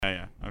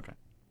Yeah, okay.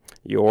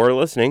 You're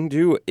listening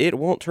to It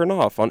Won't Turn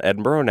Off on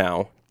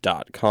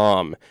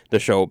EdinburghNow.com. The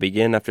show will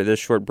begin after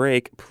this short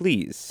break.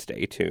 Please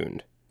stay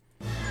tuned.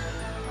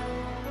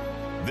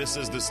 This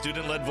is the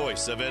student-led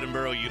voice of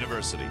Edinburgh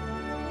University.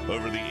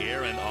 Over the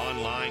air and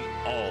online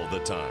all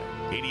the time.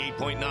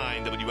 88.9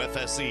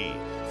 WFSE,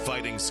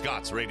 Fighting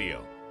Scots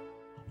Radio.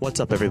 What's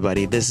up,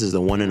 everybody? This is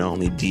the one and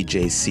only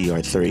DJ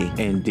CR3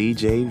 and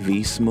DJ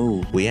V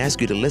Smooth. We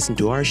ask you to listen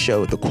to our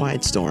show, The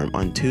Quiet Storm,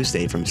 on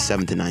Tuesday from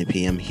 7 to 9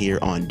 p.m. here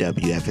on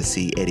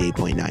WFSC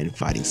 88.9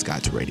 Fighting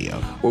Scots Radio,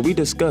 where we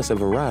discuss a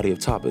variety of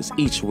topics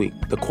each week.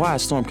 The Quiet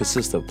Storm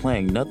consists of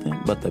playing nothing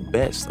but the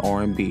best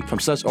R&B from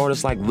such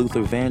artists like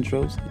Luther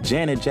Vandross,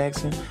 Janet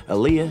Jackson,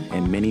 Aaliyah,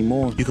 and many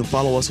more. You can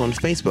follow us on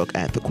Facebook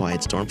at The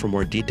Quiet Storm for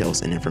more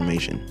details and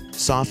information.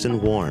 Soft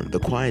and warm, The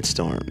Quiet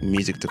Storm,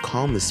 music to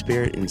calm the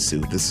spirit and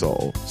soothe the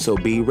soul. So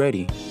be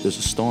ready. There's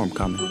a storm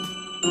coming.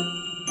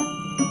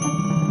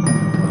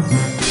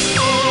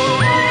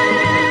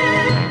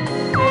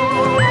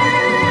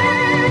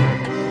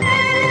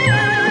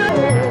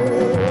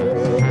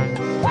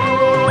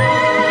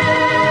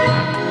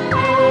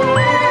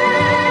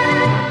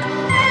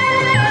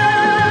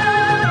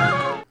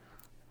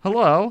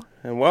 Hello.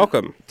 And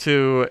welcome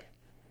to...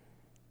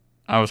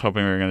 I was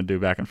hoping we were going to do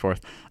back and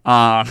forth.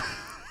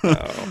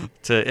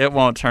 To It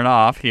Won't Turn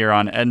Off here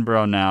on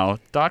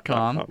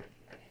EdinburghNow.com.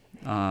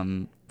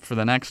 For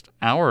the next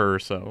hour or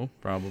so,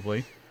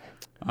 probably,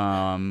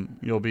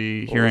 you'll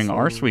be hearing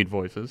our sweet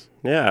voices.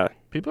 Yeah.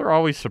 People are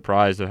always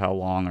surprised at how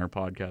long our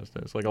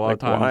podcast is. Like, a lot of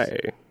times, why?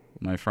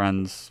 My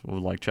friends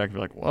will check and be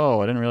like, "Whoa,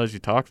 I didn't realize you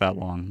talked that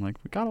long." Like,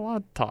 we got a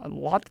lot to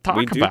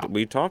talk about.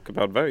 We talk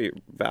about very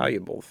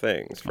valuable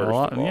things. First of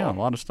all, yeah, a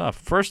lot of stuff.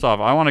 First off,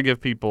 I want to give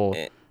people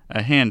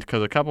a hint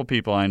because a couple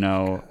people I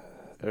know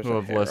who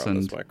have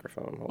listened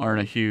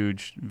aren't a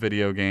huge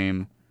video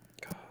game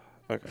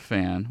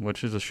fan,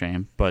 which is a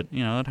shame. But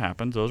it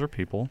happens. Those are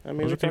people. I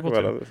mean, Those we are talk people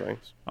about too. other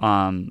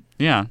things.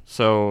 Yeah.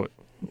 So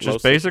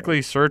just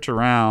basically search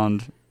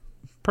around,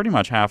 pretty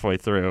much halfway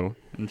through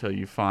until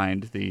you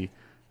find the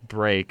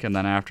break, and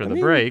then after the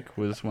break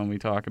was when we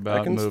talk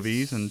about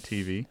movies and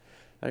TV.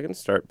 I can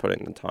start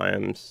putting the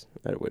times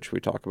at which we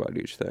talk about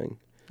each thing.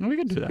 We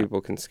could do that.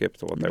 People can skip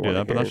to what they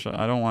want to hear. But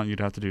I don't want you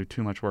to have to do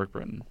too much work,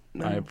 Britton.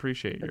 No, I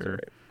appreciate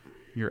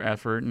your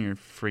effort and your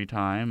free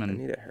time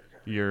and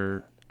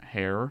your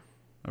hair.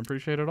 I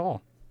appreciate it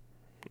all.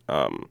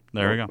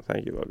 There we go.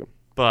 Thank you, Logan.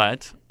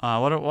 But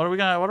what are we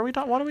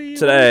talking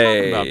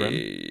today about,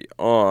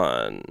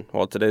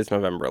 Britton? Today's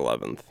November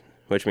 11th,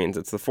 which means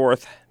it's the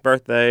 4th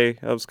birthday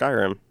of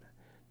Skyrim.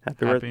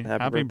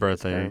 Happy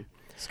birthday,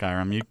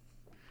 Skyrim. You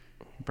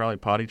probably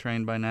potty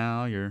trained by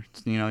now. You're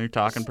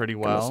talking pretty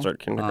well. Gonna start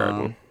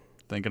kindergarten.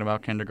 Thinking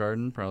about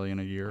kindergarten, probably in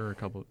a year or a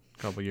couple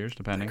years,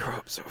 depending. I grew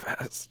up so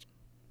fast.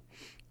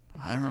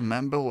 I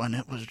remember when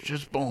it was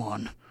just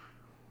born,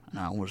 and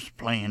I was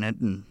playing it,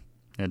 and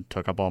it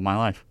took up all my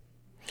life.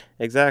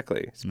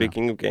 Exactly.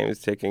 Speaking of games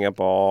taking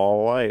up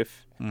all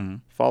life,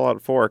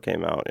 Fallout 4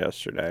 came out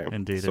yesterday.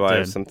 Indeed, so it I did.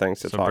 have some things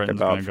to talk Britain's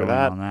about for go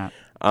that. on that.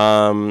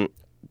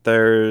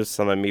 There's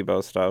some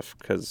Amiibo stuff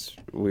because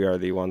we are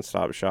the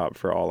one-stop shop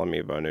for all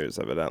Amiibo news,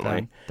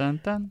 evidently. Dun,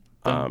 dun,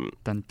 dun,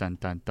 dun, dun,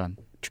 dun, dun.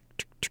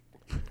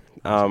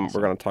 We're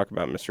going to talk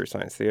about Mystery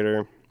Science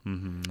Theater.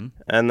 Mm-hmm.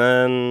 And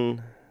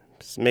then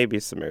maybe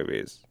some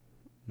movies.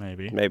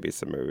 Maybe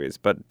some movies,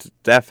 but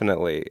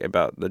definitely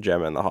about the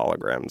Gem and the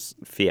Holograms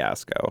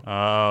fiasco.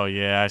 Oh,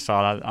 yeah, I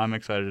saw that. I'm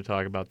excited to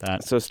talk about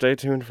that. So stay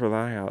tuned for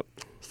that.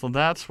 So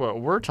that's what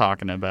we're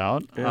talking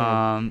about.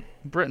 Yeah.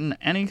 Britton,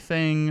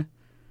 anything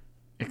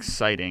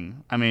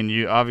exciting? I mean,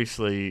 you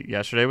obviously,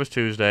 yesterday was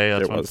Tuesday.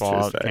 That's when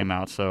Fallout came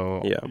out,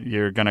 so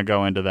you're going to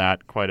go into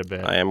that quite a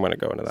bit. I am going to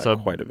go into that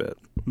quite a bit.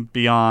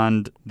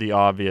 Beyond the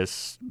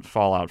obvious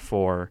Fallout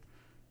 4,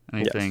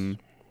 anything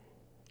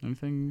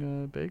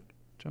big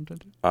jumped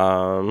into?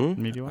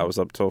 I was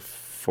up till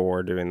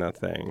 4 doing that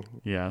thing.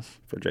 Yes.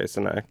 For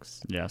Jason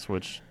X. Yes,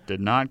 which did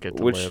not get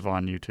to live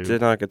on YouTube.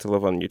 Did not get to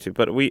live on YouTube,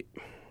 but we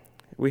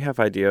have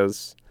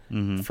ideas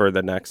for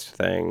the next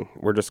thing.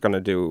 We're just going to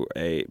do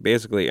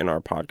basically in our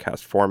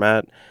podcast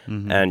format,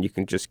 and you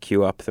can just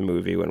queue up the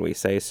movie when we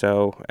say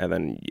so, and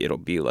then it'll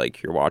be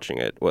like you're watching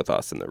it with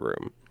us in the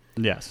room.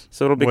 Yes.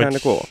 So it'll be kind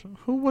of cool.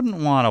 Who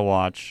wouldn't want to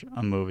watch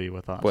a movie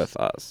with us? With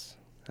us.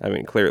 I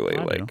mean, clearly,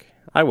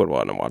 I would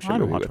want to watch a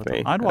movie with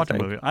me. I'd watch a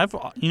movie. I'd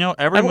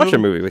watch a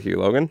movie with you,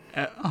 Logan.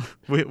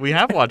 We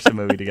have watched a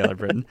movie together,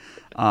 Britton.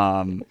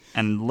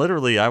 And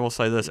literally, I will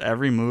say this: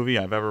 every movie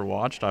I've ever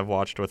watched, I've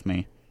watched with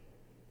me.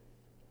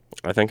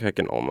 I think I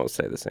can almost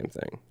say the same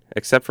thing,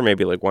 except for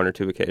maybe like 1 or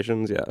 2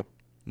 occasions. Yeah.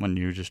 When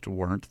you just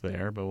weren't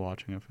there, but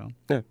watching a film.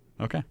 Yeah.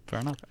 Okay, fair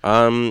enough.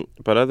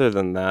 But other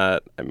than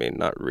that, I mean,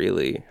 not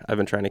really. I've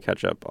been trying to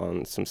catch up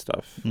on some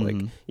stuff, like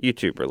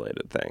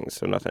YouTube-related things,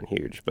 so nothing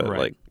huge,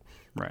 but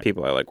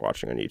people I like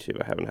watching on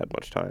YouTube, I haven't had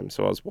much time.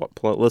 So I was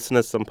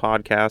listening to some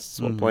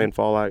podcasts while playing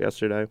Fallout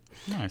yesterday.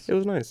 Nice. It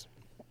was nice.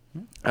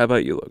 How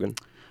about you, Logan?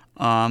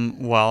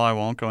 Well, I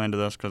won't go into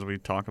this because we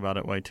talk about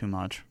it way too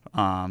much.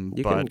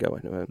 You can go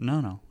into it.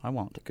 No, I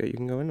won't. Okay, you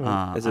can go into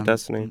it. Is it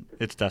Destiny?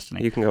 It's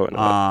Destiny. You can go into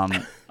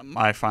it.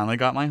 I finally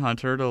got my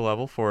Hunter to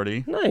level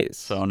 40. Nice.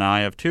 So now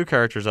I have 2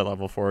 characters at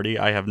level 40.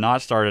 I have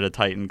not started a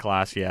Titan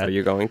class yet. Are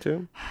you going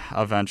to?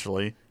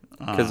 Eventually.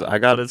 Because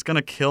but it's going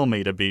to kill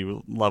me to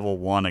be level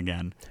 1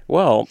 again.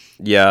 Well,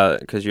 yeah,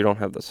 because you don't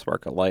have the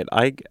Spark of Light.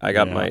 I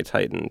got my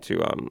Titan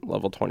to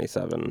level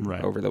 27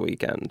 over the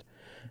weekend.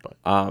 But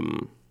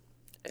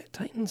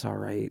Titan's all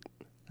right.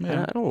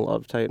 Yeah. I don't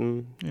love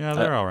Titan. Yeah,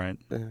 they're all right.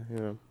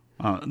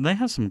 They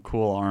have some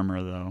cool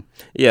armor, though.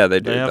 Yeah, they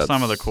do. They have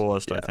some of the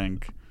coolest, I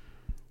think.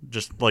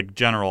 Just, like,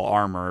 general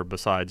armor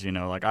besides,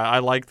 like, I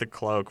like the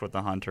cloak with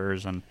the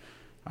Hunters, and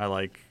I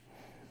like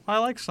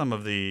some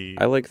of the...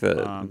 I like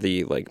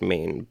the like,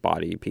 main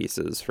body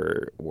pieces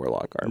for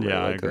Warlock armor.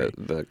 Yeah, like I agree.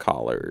 The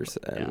collars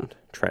and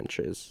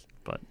trenches.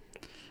 But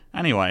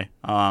anyway,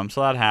 so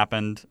that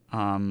happened.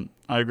 I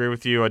agree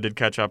with you. I did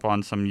catch up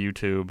on some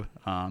YouTube.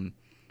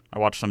 I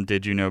watched some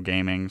Did You Know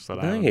Gamings that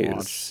I haven't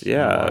watched in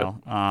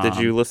a while. Did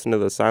you listen to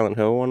the Silent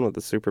Hill one with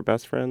the Super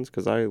Best Friends?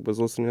 Because I was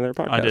listening to their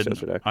podcast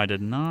yesterday. I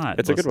did not.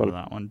 It's a good one. To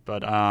that one,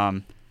 but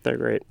they're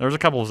great. There was a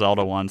couple of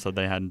Zelda ones that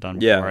they hadn't done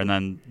before, and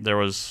then there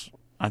was,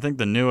 I think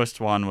the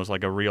newest one was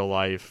like a real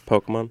life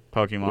Pokemon,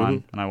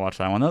 and I watched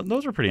that one.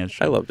 Those were pretty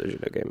interesting. I love Did You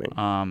Know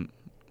Gaming.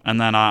 And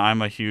then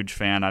I'm a huge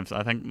fan. I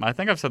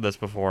think I've said this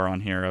before on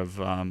here of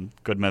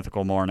Good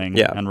Mythical Morning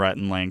and Rhett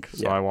and Link.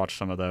 So I watch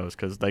some of those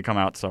because they come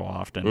out so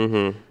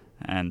often,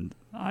 and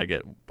I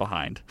get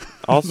behind.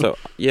 Also,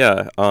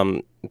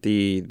 the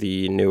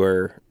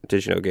newer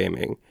Did You Know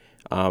Gaming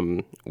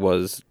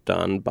was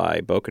done by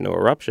Boku no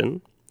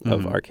Eruption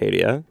of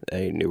Arcadia,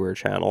 a newer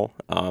channel.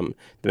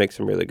 They make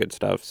some really good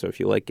stuff. So if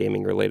you like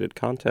gaming-related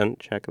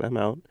content, check them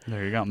out.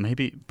 There you go.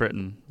 Maybe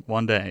Britain,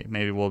 one day,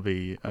 maybe we'll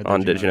be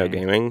on Did You Know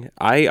Gaming.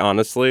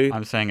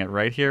 I'm saying it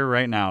right here,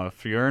 right now.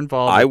 If you're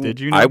involved with Did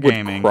You Know I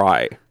Gaming, would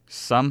cry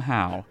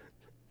somehow,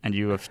 and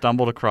you have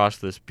stumbled across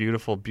this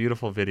beautiful,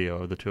 beautiful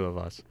video of the two of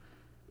us.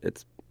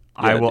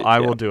 I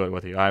will do it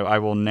with you. I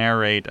will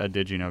narrate a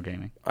Did You Know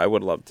Gaming. I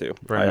would love to.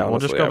 We'll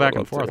just go back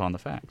and forth on the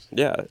facts.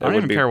 Yeah. I don't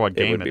even care what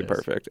game it is. It would be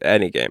perfect.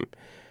 Any game.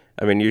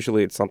 I mean,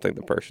 usually it's something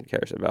the person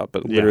cares about,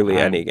 but literally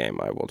any game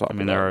I will talk about. I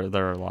mean,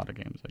 there are a lot of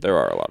games. There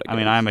are a lot of games. I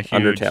mean, I'm a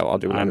huge Undertale. I'll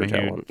do an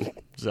Undertale one.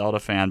 Zelda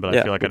fan, but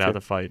I feel like I'd have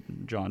to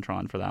fight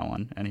JonTron for that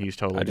one, and he's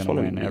totally going to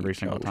win every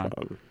single time.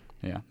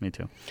 Yeah, me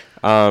too.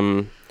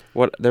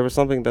 There was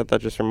something that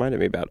just reminded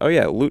me about. Oh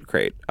yeah, Loot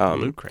Crate.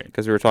 Loot Crate.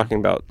 Because we were talking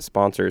about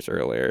sponsors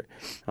earlier.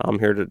 I'm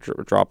here to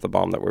drop the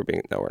bomb that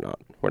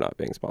we're not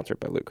being sponsored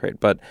by Loot Crate.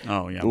 But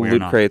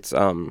Loot Crate's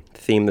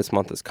theme this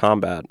month is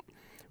combat,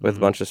 with a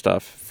bunch of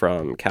stuff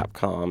from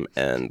Capcom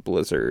and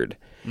Blizzard.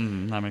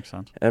 That makes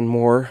sense. And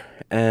more.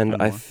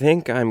 And I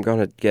think I'm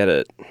gonna get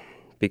it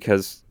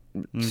because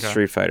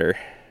Street Fighter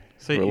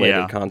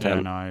related content.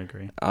 Yeah, no, I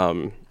agree.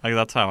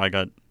 That's how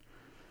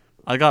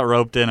I got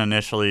roped in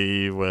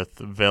initially with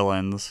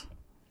Villains.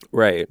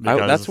 Right.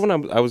 That's when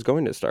I was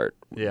going to start.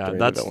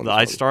 Yeah,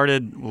 I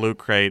started Loot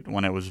Crate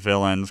when it was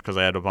Villains because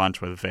I had a bunch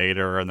with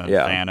Vader and then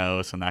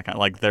Thanos and that kind of,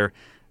 like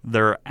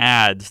their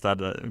ads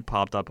that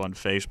popped up on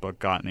Facebook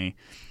got me.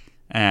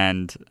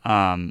 And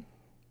then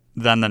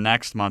the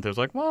next month it was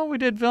like, well, we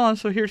did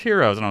Villains, so here's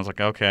Heroes. And I was like,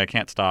 okay, I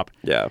can't stop.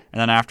 Yeah.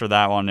 And then after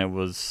that one,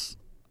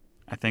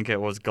 I think it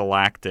was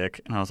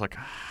Galactic. And I was like,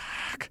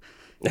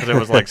 because it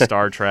was like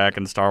Star Trek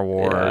and Star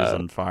Wars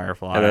and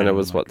Firefly. And then it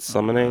was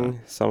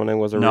Summoning? Summoning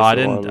was a No,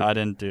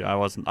 I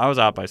was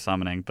out by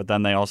Summoning, but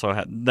then they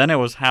also then it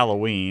was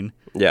Halloween.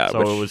 Yeah.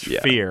 So it was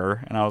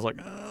Fear, and I was like,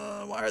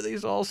 why are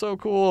these all so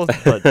cool?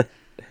 But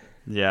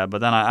yeah, but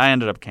then I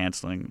ended up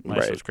canceling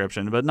my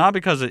subscription, but not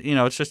because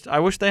it's just I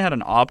wish they had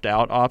an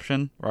opt-out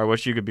option, or I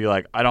wish you could be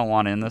like, I don't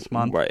want in this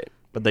month. Right.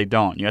 But they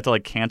don't. You have to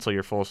like cancel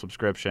your full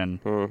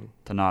subscription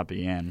to not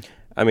be in.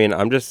 I mean,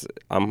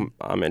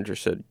 I'm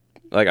interested.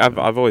 Like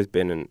I've always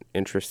been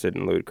interested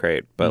in Loot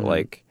Crate, but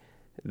like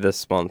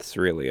this month's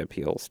really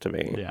appeals to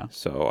me. Yeah.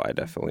 So I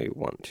definitely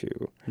want to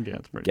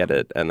get cool.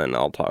 it, and then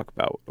I'll talk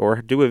about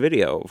or do a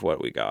video of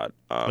what we got.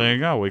 There you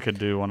go. We could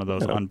do one of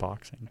those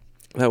unboxing.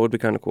 That would be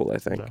kind of cool, I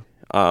think.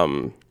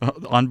 So,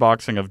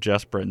 unboxing of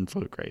just Britain's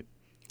Loot Crate.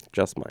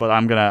 Just mine. But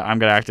I'm gonna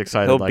act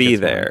excited. He'll be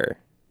there.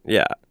 Mine.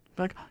 Yeah.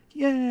 Like,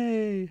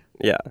 yay!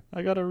 Yeah.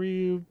 I got a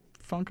Ryu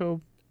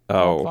Funko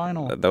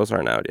vinyl. Those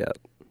aren't out yet.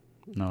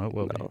 No, it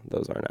will be. No,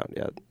 those aren't out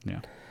yet.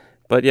 Yeah.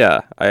 But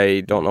yeah,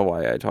 I don't know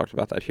why I talked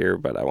about that here,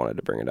 but I wanted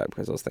to bring it up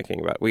because I was thinking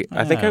about we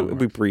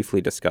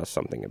briefly discussed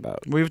something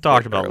about. We've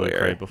talked about Loot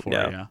Crate before,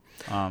 yeah.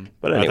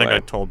 But anyway. I think I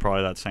told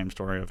probably that same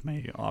story of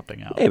me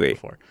opting out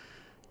before.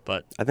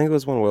 But I think it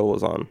was when Will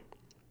was on.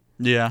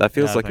 Yeah. That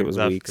feels like it was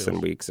weeks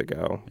and weeks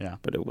ago. Yeah.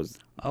 But it was.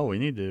 Oh, we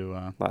need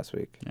to. Last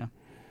week. Yeah.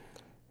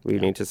 We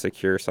need to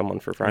secure someone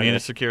for Friday. We need to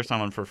secure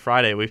someone for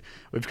Friday. We've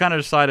kind of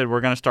decided we're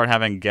going to start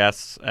having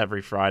guests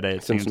every Friday.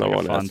 It Since seems no like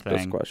one a fun asked thing.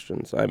 those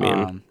questions. I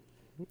mean.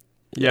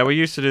 Yeah, we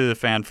used to do the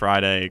Fan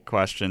Friday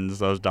questions.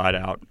 Those died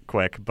out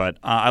quick. But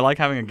I like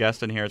having a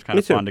guest in here. It's kind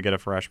of fun to get a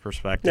fresh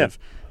perspective.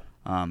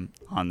 on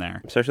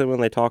there. Especially when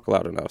they talk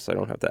loud enough, so I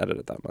don't have to edit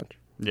it that much.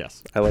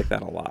 Yes. I like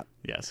that a lot.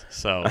 Yes.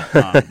 So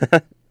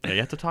you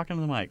have to talk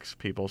into the mics,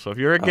 people. So if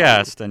you're a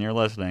guest and you're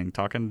listening,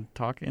 talk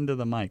into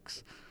the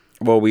mics.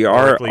 Well, we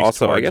are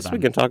also, I guess we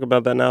can talk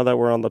about that now that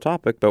we're on the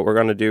topic, but we're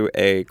going to do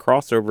a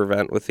crossover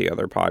event with the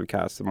other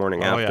podcast the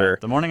morning after. Yeah.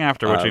 The morning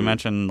after, which we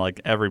mentioned like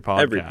every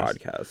podcast. Every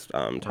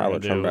podcast. Tyler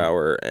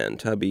Trumbauer and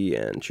Tubby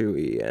and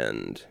Chewy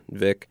and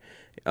Vic.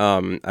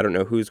 I don't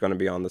know who's going to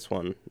be on this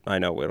one. I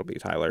know it'll be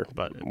Tyler.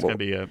 But it's going to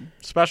be a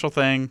special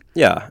thing.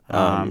 Yeah.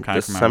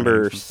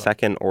 December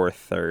 2nd or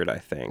 3rd, I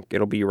think.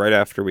 It'll be right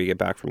after we get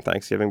back from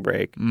Thanksgiving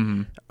break.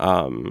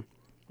 Mm-hmm.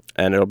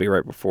 And it'll be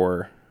right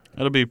before...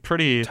 It'll be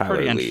pretty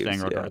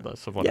interesting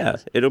regardless of what it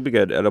is. It'll be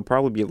good. It'll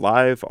probably be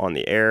live on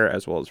the air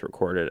as well as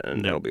recorded,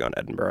 and it'll be on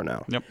Edinburgh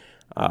Now. Yep.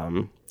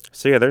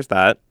 So, yeah, there's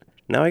that.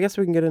 Now I guess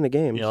we can get into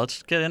games. Yeah,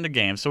 let's get into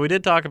games. So we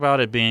did talk about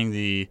it being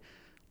the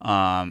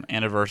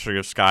anniversary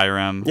of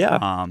Skyrim.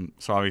 Yeah.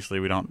 So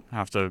obviously we don't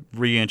have to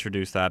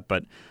reintroduce that,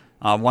 but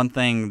one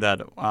thing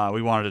that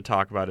we wanted to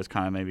talk about is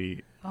kind of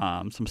maybe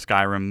some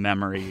Skyrim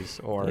memories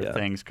or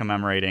things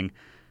commemorating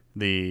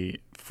the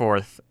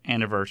 4th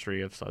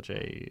anniversary of such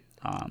a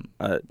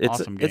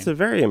awesome game. It's a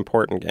very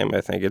important game,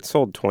 I think. It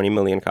sold 20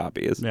 million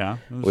copies. Yeah.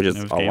 Which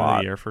is a game lot.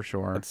 Of the year for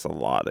sure. It's a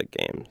lot of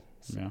games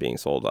being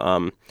sold.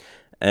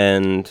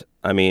 And,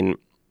 I mean,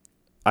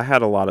 I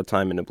had a lot of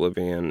time in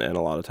Oblivion and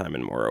a lot of time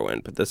in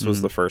Morrowind, but this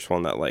was the first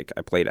one that, like,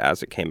 I played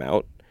as it came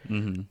out.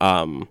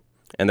 Mm-hmm.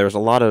 And there was a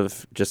lot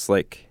of just,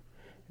 like,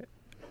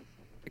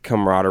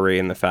 camaraderie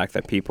in the fact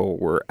that people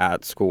were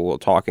at school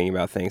talking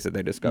about things that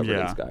they discovered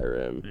in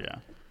Skyrim. Yeah.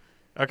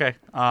 Okay,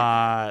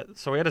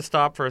 so we had to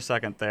stop for a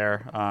second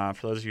there.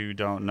 For those of you who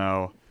don't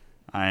know,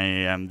 I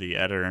am the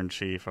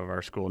editor-in-chief of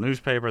our school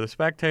newspaper, The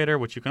Spectator,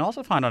 which you can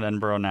also find on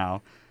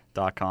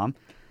EdinburghNow.com.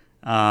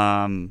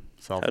 How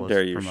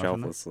dare you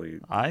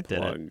shelflessly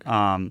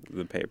plug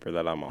the paper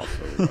that I'm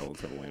also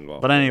relatively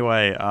involved But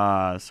anyway,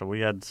 so we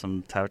had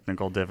some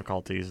technical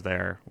difficulties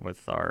there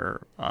with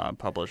our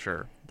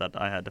publisher that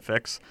I had to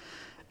fix.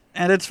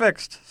 And it's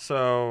fixed,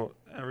 so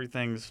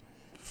everything's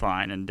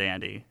fine and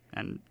dandy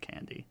and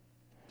candy.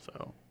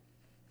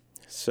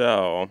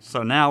 So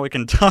now we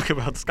can talk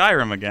about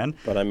Skyrim again.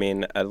 But I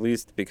mean, at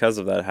least because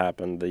of that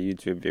happened, the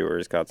YouTube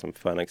viewers got some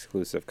fun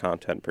exclusive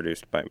content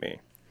produced by me.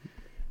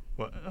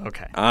 Well,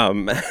 okay.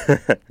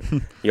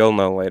 You'll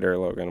know later,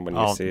 Logan, when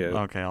you see it.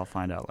 Okay, I'll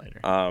find out later.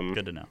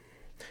 Good to know.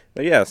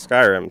 But yeah,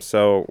 Skyrim.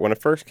 So when it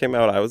first came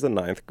out, I was in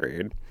 9th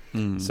grade.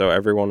 So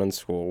everyone in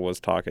school was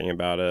talking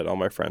about it. All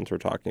my friends were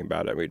talking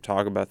about it. We'd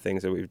talk about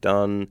things that we've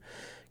done,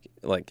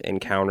 like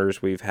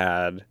encounters we've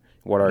had,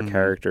 what our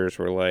characters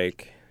were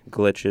like,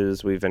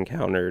 glitches we've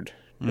encountered.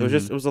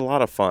 It was a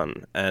lot of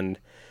fun, and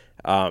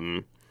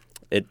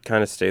it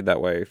kind of stayed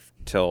that way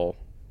till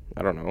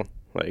I don't know,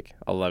 like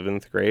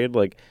 11th grade.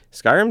 Like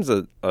Skyrim's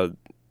a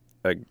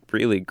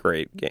really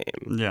great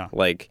game. Yeah.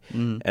 Like,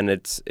 and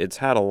it's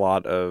had a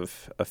lot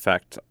of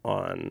effect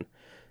on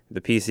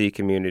the PC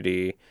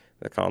community,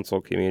 the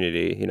console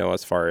community. You know,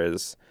 as far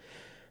as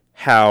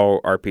how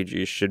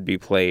RPGs should be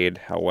played,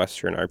 how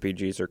Western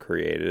RPGs are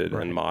created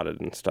and modded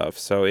and stuff.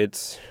 So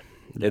it's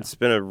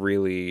been a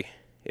really,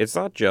 it's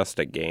not just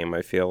a game,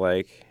 I feel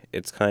like.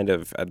 It's kind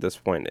of, at this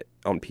point,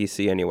 on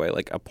PC anyway,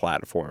 like a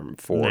platform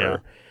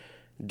for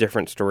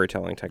different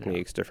storytelling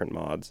techniques, different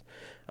mods.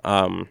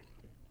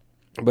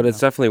 But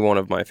it's definitely one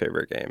of my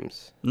favorite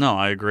games. No,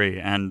 I agree.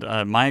 And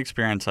my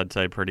experience, I'd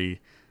say,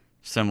 pretty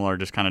similar,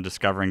 just kind of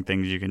discovering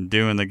things you can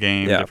do in the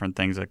game, different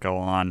things that go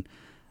on.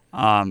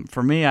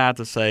 For me, I have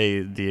to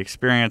say the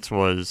experience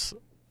was,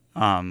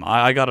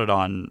 I got it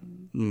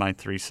on my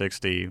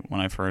 360 when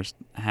I first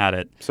had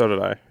it. So did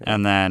I. Yeah.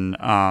 And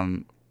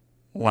then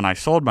when I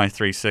sold my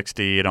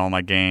 360 and all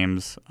my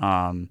games,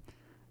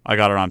 I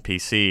got it on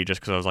PC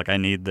just because I was like, I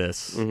need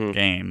this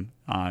game,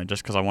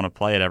 just because I want to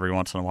play it every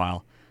once in a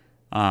while.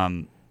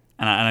 And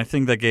I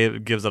think that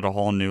gives it a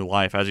whole new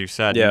life, as you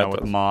said. You know,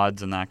 with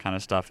mods and that kind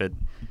of stuff,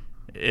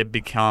 it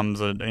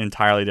becomes an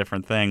entirely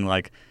different thing.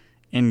 Like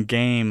in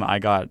game, I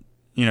got,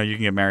 you know, you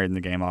can get married in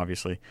the game,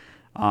 obviously.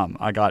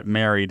 I got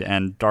married,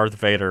 and Darth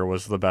Vader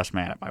was the best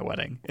man at my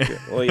wedding.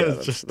 Well, yeah,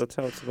 that's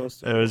how it's supposed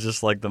to be. It was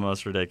just like the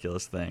most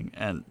ridiculous thing.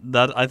 And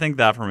that, I think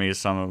that for me is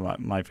some of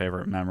my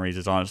favorite memories,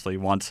 is honestly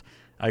once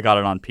I got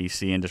it on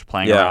PC and just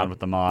playing around with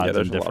the mods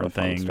and different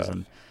things.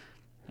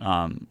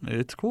 And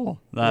it's cool.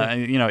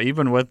 You know,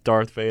 even with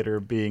Darth Vader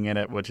being in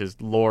it, which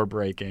is lore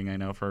breaking, I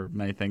know for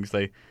many things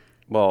they...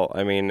 Well,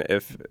 I mean,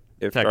 if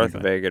Darth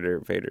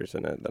Vader's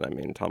in it, then I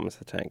mean Thomas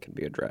the Tank can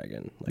be a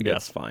dragon. Like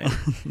it's fine.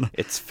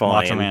 It's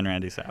fine. Macho Man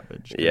Randy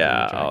Savage.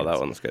 Yeah. Oh, that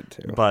one's good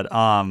too. But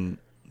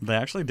they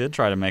actually did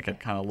try to make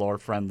it kind of lore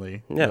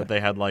friendly. Yeah. But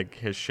they had like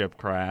his ship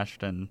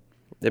crashed, and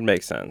it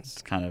makes sense.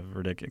 It's kind of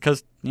ridiculous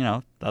because you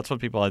know that's what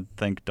people I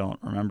think don't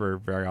remember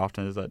very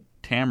often is that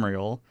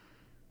Tamriel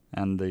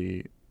and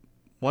the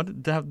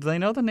do they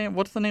know the name?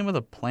 What's the name of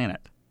the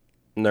planet?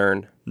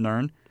 Nirn.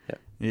 Nirn.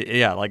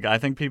 Yeah, like I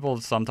think people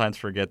sometimes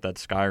forget that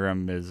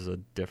Skyrim is a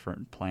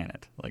different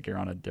planet. Like you're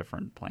on a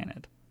different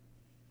planet.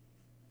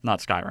 not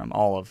Skyrim.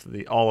 All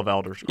of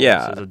Elder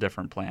Scrolls is a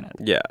different planet.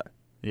 Yeah.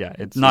 Yeah,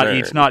 it's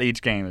not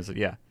each game is it.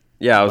 Yeah.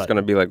 Yeah, I was going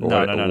to be like,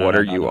 what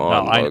are you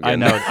on, Logan?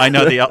 No, I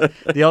know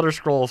the Elder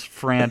Scrolls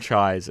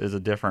franchise is a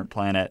different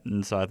planet,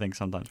 and so I think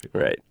sometimes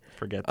people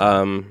forget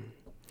that.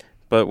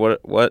 But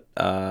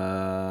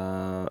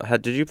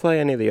did you play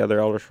any of the other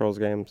Elder Scrolls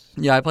games?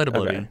 Yeah, I played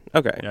Oblivion.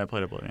 Okay. Yeah, I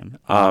played Oblivion.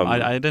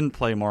 I didn't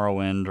play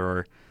Morrowind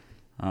or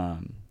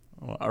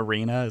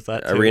Arena. Is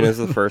that too? Arena's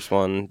the first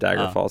one.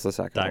 Daggerfall's the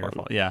second one.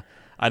 Daggerfall, yeah.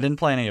 I didn't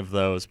play any of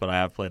those, but I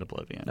have played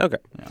Oblivion. Okay.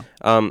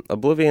 Yeah.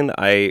 Oblivion,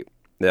 I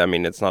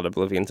mean, it's not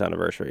Oblivion's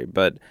anniversary,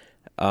 but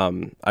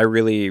I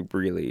really,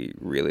 really,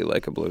 really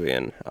like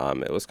Oblivion.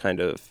 It was kind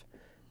of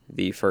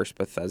the first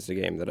Bethesda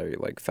game that I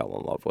fell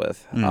in love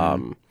with.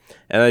 Mm-hmm.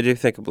 And I do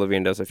think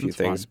Oblivion does a few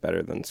things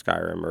better than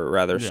Skyrim, or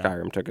rather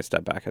Skyrim took a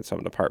step back at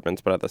some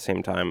departments, but at the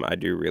same time, I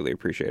do really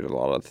appreciate a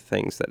lot of the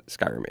things that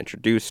Skyrim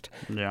introduced,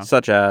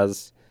 such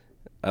as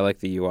I like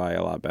the UI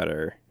a lot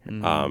better.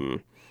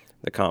 Mm-hmm.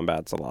 The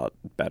combat's a lot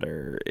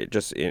better,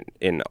 just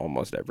in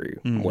almost every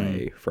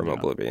way from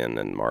Oblivion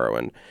and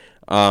Morrowind.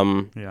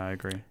 Yeah, I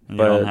agree. And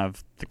you don't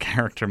have the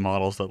character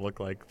models that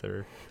look like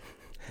they're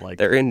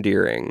they're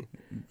endearing.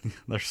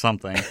 They're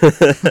something.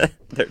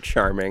 They're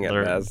charming at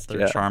best.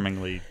 They're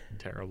charmingly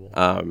terrible.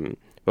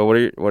 But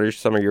what are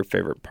some of your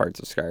favorite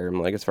parts of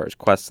Skyrim? Like as far as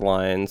quest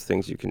lines,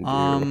 things you can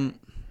do.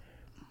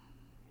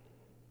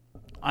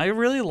 I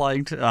really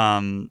liked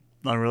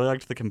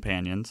the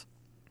companions.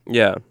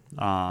 Yeah.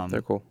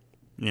 They're cool.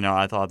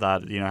 I thought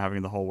that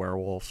having the whole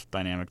werewolf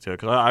dynamic too,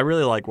 because I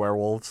really like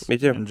werewolves. Me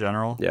too. In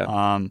general.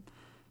 Yeah.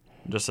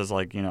 Just as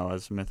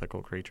as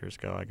mythical creatures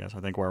go, I guess I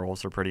think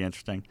werewolves are pretty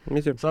interesting.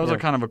 Me too. So that was a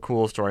kind of a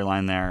cool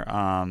storyline there.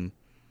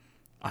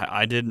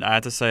 I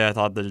have to say I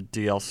thought the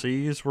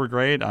DLCs were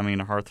great. I mean,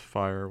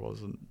 Hearthfire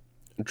wasn't.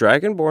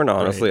 Dragonborn,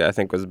 honestly, great. I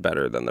think was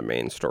better than the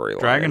main storyline.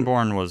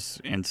 Dragonborn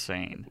was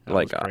insane. That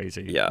was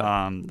crazy. Yeah.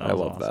 I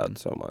love awesome. that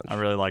so much. I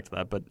really liked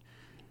that, but.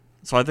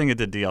 So I think it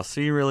did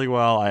DLC really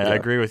well. I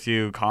agree with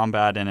you.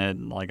 Combat in it,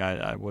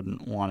 I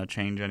wouldn't want to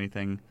change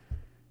anything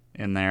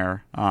in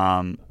there.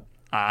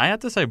 I have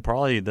to say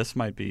probably this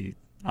might be,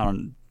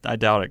 I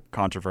doubt it,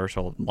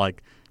 controversial.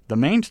 The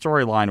main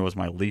storyline was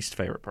my least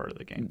favorite part of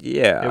the game.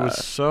 Yeah. It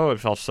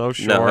felt so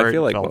short. No, I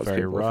feel like it felt most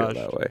very people rushed.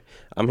 feel that way.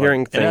 I'm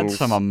hearing things. It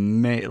had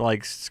some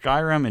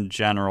Skyrim in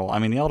general. I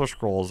mean, the Elder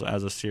Scrolls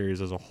as a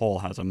series as a whole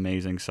has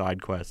amazing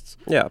side quests.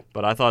 Yeah.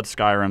 But I thought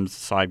Skyrim's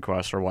side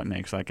quests are what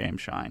makes that game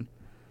shine.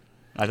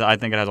 I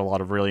think it has a lot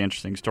of really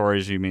interesting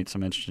stories. You meet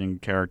some interesting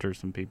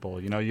characters and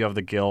people. You have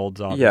the guilds,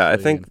 obviously. Yeah, I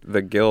think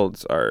the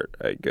guilds are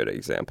a good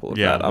example of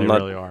that. Yeah, they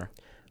really are.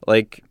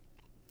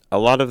 A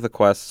lot of the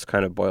quests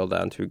kind of boil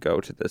down to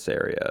go to this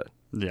area,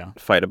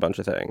 fight a bunch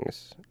of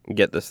things,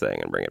 get this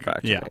thing, and bring it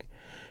back to me.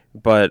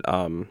 But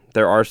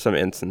there are some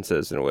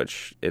instances in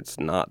which it's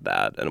not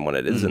that, and when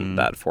it isn't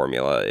that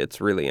formula, it's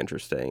really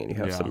interesting, and you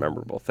have some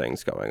memorable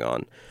things going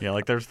on. Yeah,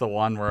 there's the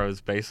one where it was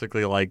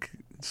basically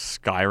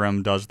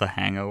Skyrim does The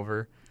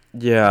Hangover.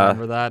 Yeah.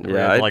 Remember that? Yeah,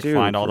 where you have to,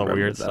 find all the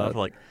weird that.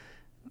 stuff.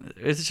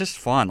 It's just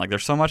fun.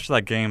 There's so much to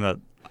that game that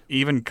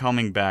even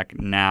coming back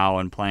now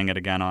and playing it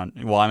again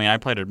I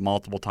played it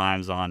multiple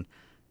times on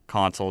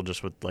console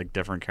just with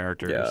different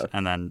characters,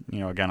 and then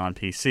again on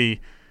PC.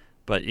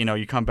 But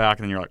you come back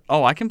and then you're like,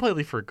 oh, I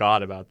completely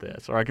forgot about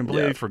this, or I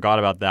completely forgot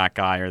about that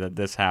guy, or that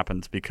this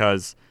happens,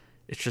 because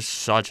it's just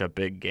such a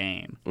big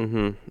game.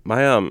 Mm-hmm.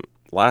 My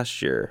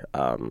last year.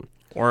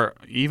 Or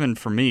even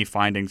for me,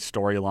 finding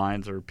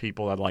storylines or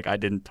people that I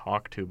didn't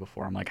talk to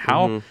before. I'm like,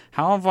 how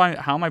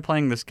am I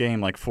playing this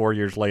game 4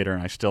 years later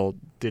and I still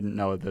didn't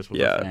know that this was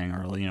a thing,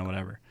 or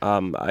whatever.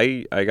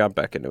 I got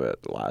back into it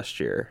last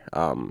year.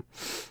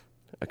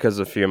 Because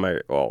a few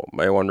of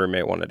my one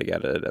roommate wanted to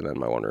get it, and then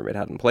my one roommate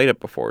hadn't played it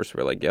before, so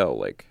we're like,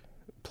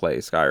 play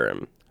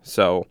Skyrim.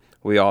 So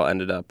we all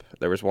ended up,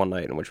 there was one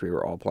night in which we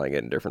were all playing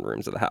it in different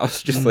rooms of the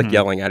house, just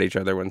yelling at each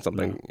other when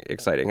something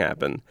exciting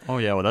happened. Oh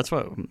yeah, well that's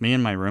what me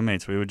and my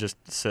roommates, we would just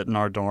sit in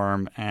our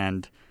dorm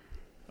and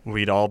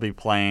we'd all be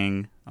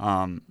playing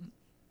Skyrim,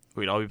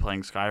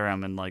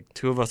 and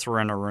two of us were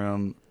in a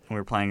room and we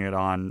were playing it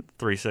on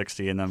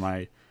 360, and then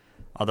my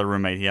other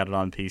roommate, he had it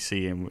on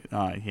PC,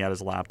 and he had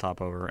his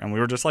laptop over, and we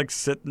were just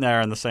sitting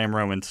there in the same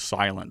room in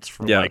silence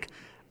for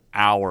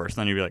hours.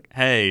 Then you'd be like,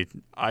 hey,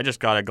 I just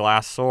got a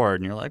glass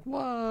sword, and you're like,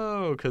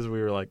 whoa, because we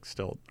were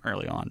still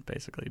early on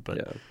basically,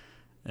 but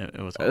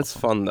it was awesome. It's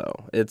fun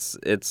though. It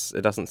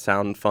doesn't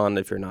sound fun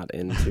if you're not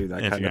into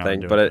that kind of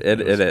thing, but it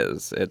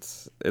is.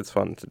 It's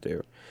fun to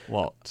do.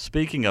 Well,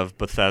 speaking of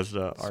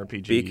Bethesda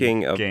RPG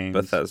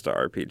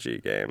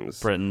games,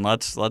 Britton,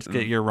 let's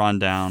get your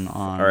rundown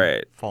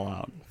on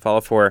Fallout.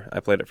 Fallout 4.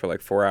 I played it for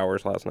 4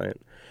 hours last night.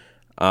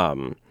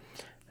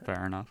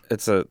 Fair enough.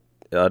 It's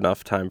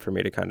enough time for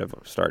me to kind of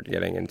start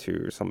getting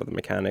into some of the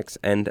mechanics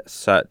and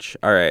such.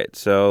 All right,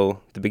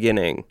 so the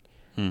beginning,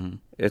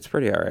 it's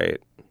pretty all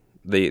right.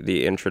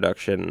 The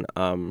introduction,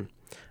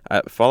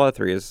 Fallout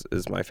 3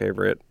 is my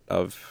favorite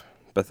of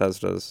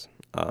Bethesda's.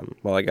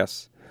 Well, I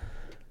guess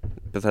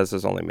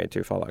Bethesda's only made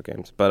 2 Fallout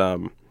games, but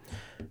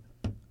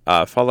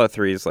Fallout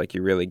 3 is like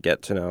you really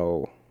get to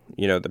know,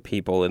 the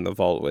people in the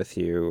vault with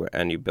you,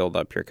 and you build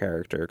up your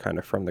character kind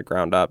of from the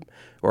ground up.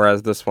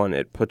 Whereas this one,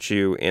 it puts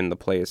you in the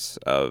place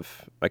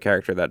of a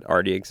character that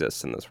already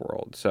exists in this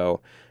world.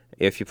 So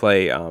if you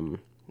play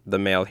the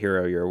male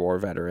hero, you're a war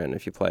veteran.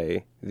 If you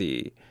play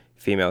the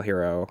female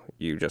hero,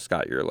 you just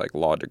got your like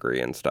law degree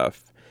and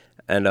stuff.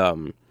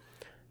 And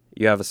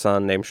you have a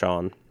son named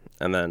Sean,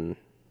 and then,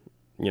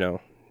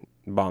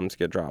 bombs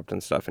get dropped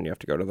and stuff, and you have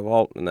to go to the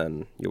vault, and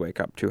then you wake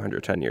up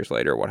 210 years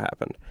later. What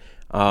happened?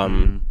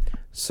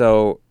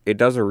 So it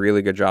does a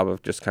really good job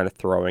of just kind of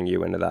throwing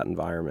you into that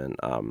environment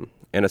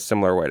in a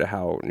similar way to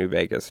how New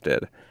Vegas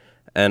did.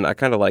 And I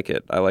kind of like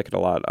it. I like it a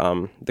lot.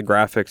 The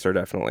graphics are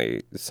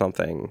definitely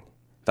something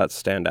that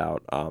stand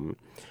out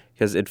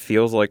because it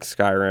feels like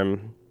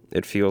Skyrim.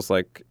 It feels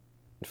like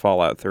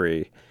Fallout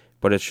 3,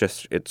 but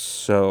it's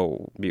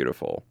so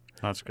beautiful.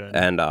 That's good.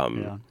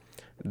 And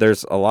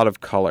there's a lot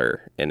of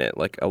color in it,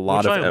 like a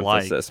lot of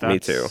emphasis. Me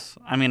too.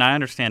 I mean, I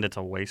understand it's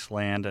a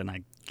wasteland, and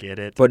I get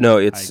it. But no,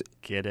 I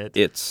get it.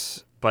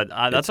 But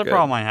that's a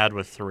problem I had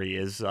with 3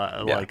 is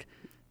like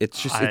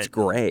it's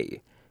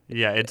gray.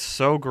 Yeah, it's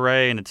so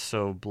gray and it's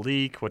so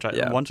bleak, which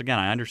once again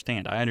I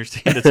understand.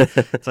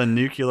 It's a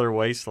nuclear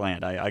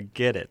wasteland. I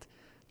get it,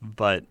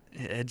 but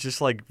it just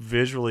like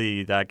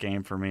visually that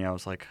game for me, I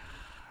was like,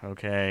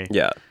 okay.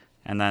 Yeah.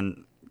 And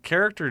then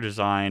character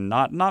design,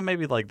 not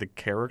maybe like the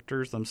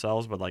characters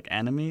themselves, but like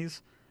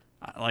enemies.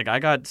 Like I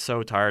got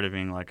so tired of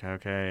being like,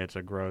 okay, it's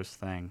a gross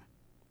thing.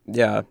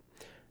 Yeah.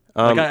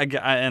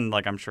 And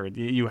like I'm sure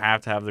you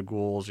have to have the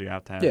ghouls, you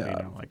have to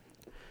have like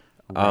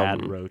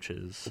rad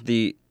roaches.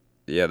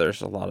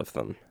 There's a lot of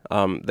them.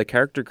 The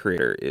character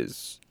creator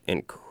is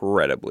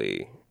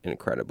incredibly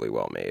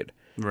well made.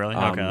 Really?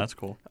 Okay, that's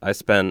cool. I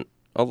spent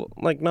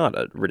not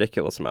a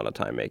ridiculous amount of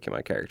time making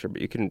my character,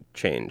 but you can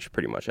change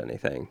pretty much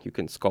anything. You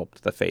can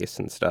sculpt the face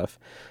and stuff.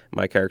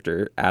 My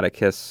character,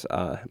 Atticus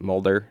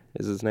Mulder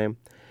is his name.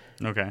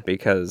 Okay.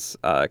 Because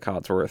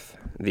Codsworth,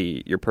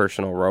 your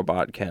personal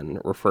robot, can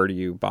refer to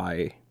you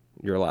by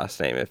your last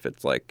name if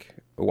it's like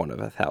one of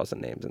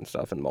 1,000 names and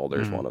stuff, and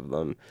Mulder's one of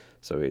them.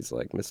 So he's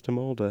like, Mr.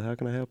 Mulder, how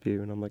can I help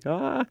you? And I'm like,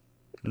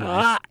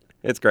 Nice.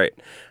 It's great.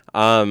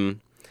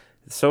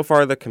 So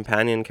far, the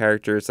companion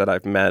characters that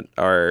I've met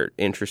are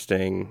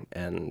interesting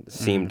and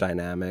seem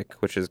dynamic,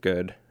 which is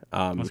good.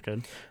 That's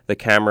good. The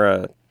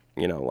camera,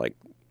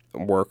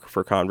 work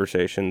for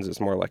conversations is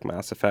more like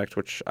Mass Effect,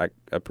 which I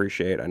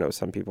appreciate. I know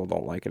some people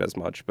don't like it as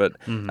much, but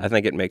I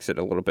think it makes it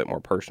a little bit more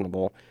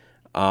personable.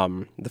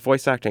 The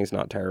voice acting is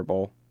not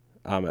terrible,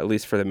 at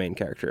least for the main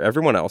character.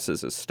 Everyone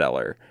else's is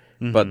stellar,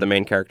 but the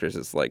main character's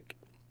is like,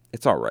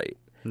 it's all right.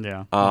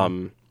 Yeah.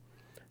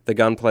 The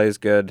gunplay is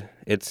good.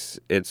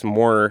 It's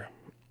more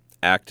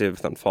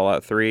active than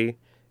Fallout 3,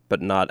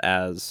 but not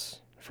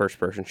as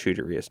first-person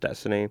shootery as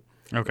Destiny.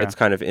 Okay. It's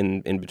kind of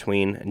in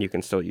between, and you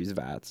can still use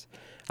VATS.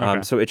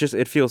 So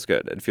it feels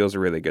good. It feels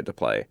really good to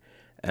play,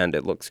 and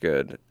it looks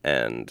good.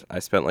 And I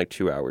spent like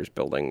 2 hours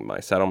building my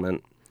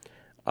settlement.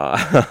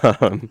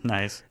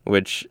 Nice.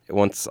 Which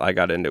once I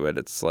got into it,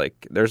 it's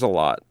like there's a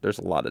lot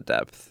of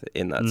depth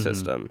in that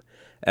system,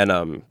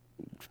 and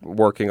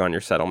working on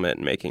your settlement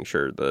and making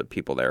sure the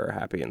people there are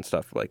happy and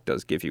stuff like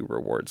does give you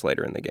rewards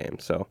later in the game.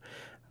 So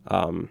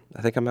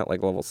I think I'm at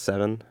like level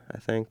 7, I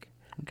think.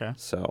 Okay.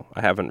 So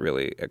I haven't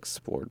really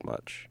explored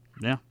much.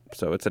 Yeah.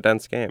 So it's a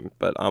dense game,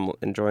 but I'm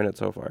enjoying it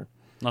so far.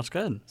 That's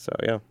good. So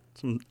yeah.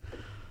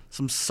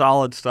 Some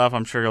solid stuff.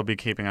 I'm sure you'll be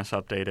keeping us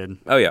updated.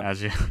 Oh yeah.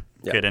 As you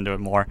get into it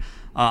more.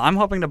 I'm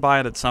hoping to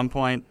buy it at some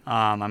point.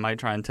 I might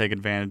try and take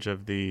advantage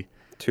of the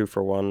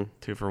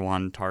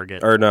 2-for-1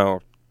 Target. Or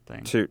no,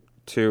 thing.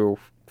 2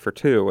 for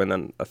 2 and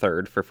then a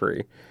third for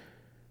free.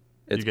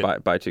 It's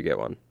buy 2 get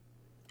 1.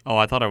 Oh,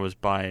 I thought it was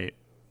buy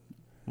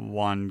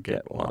 1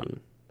 get 1.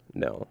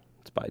 No,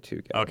 it's buy 2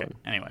 get 1. Okay.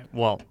 Anyway,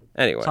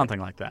 something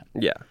like that.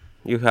 Yeah,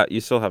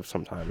 you still have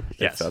some time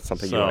if that's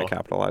something you want to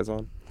capitalize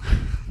on.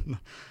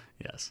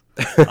 Yes.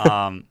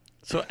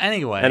 So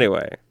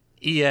anyway,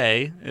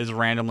 EA is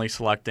randomly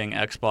selecting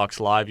Xbox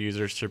Live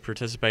users to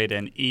participate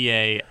in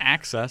EA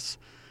Access,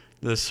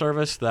 the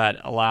service that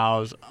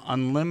allows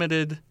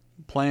unlimited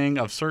playing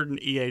of certain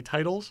EA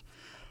titles.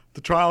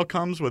 The trial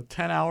comes with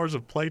 10 hours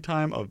of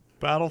playtime of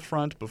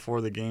Battlefront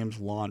before the game's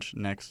launch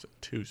next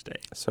Tuesday.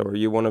 So are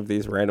you one of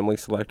these randomly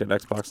selected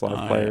Xbox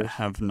Live players? I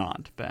have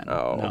not been.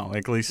 Oh. No,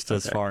 at least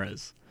as far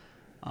as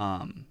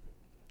I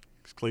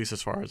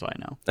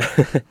know.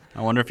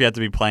 I wonder if you have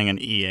to be playing an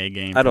EA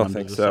game. I don't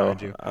think so.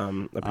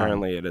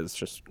 Apparently it is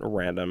just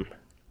random.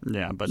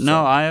 Yeah, but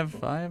no, I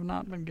have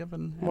not been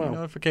given any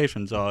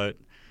notification, so it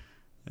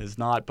is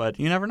not, but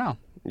you never know.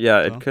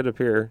 Yeah, so. It could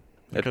appear.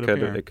 It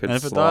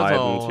could slide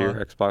into your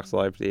Xbox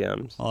Live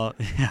DMs.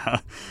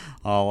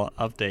 I'll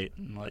update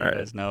and let you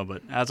guys know.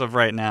 But as of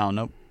right now,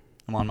 nope,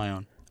 I'm on my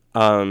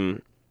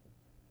own.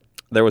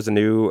 There was a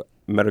new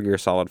Metal Gear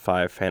Solid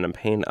 5 Phantom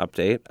Pain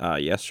update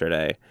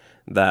yesterday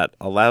that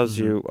allows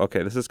you...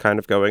 Okay, this is kind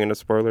of going into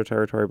spoiler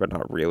territory, but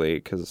not really,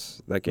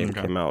 because that game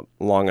came out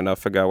long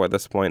enough ago at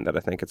this point that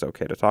I think it's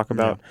okay to talk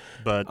about.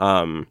 Yeah,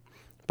 but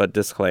But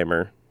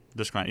disclaimer.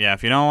 Yeah,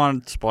 if you don't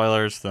want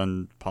spoilers,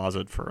 then pause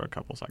it for a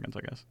couple seconds,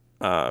 I guess.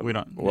 We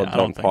don't. Well, yeah,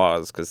 don't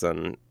pause, because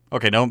then.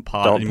 Okay, don't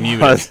pause. Don't mute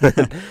pause.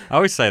 It. I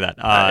always say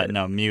that.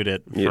 No, mute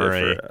it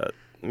for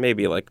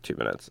maybe like 2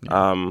 minutes.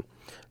 Yeah.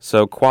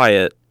 So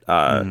Quiet,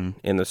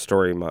 in the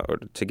story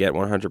mode, to get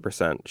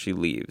 100%, she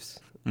leaves.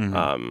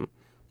 Mm-hmm.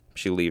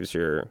 She leaves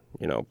your,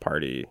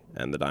 party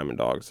and the Diamond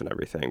Dogs and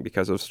everything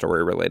because of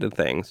story-related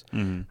things.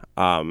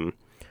 Mm-hmm.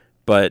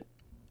 But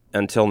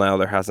until now,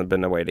 there hasn't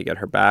been a way to get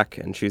her back,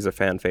 and she's a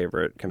fan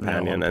favorite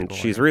companion, and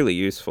she's really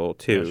useful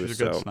too. Yeah,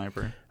 she's a good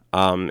sniper.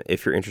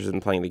 If you're interested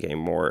in playing the game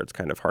more, it's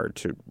kind of hard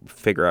to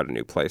figure out a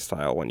new play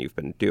style when you've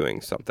been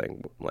doing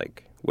something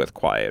like with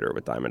Quiet or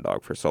with Diamond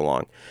Dog for so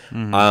long.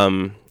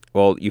 Mm-hmm.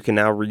 Well, you can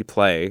now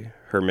replay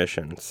her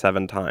mission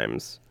 7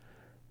 times.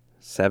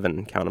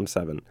 7, count them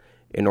 7,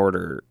 in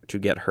order to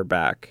get her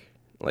back.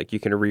 Like, you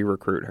can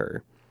re-recruit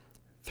her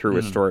through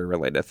a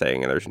story-related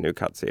thing, and there's a new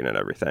cutscene and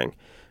everything.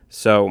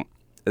 So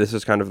this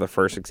is kind of the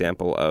first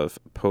example of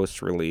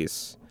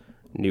post-release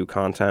new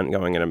content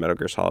going into Metal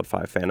Gear Solid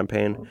 5 Phantom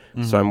Pain.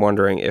 Mm-hmm. So I'm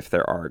wondering if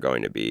there are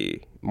going to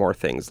be more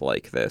things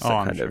like this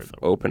that kind of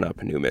open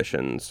up new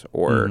missions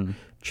or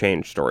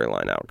change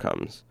storyline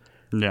outcomes.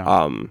 Yeah.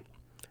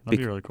 That'd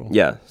be really cool.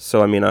 Yeah.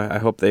 So, I mean, I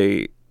hope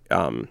they,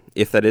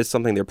 if that is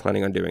something they're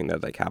planning on doing,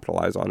 that they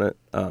capitalize on it,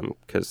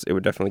 because it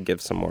would definitely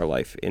give some more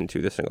life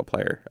into the single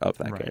player of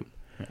that game.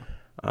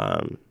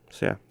 Yeah.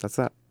 So, yeah, that's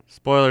that.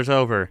 Spoilers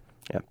over.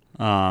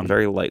 Yeah.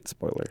 Very light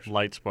spoilers.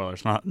 Light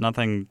spoilers.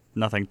 Nothing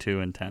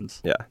too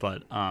intense. Yeah.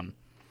 But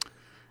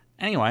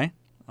anyway,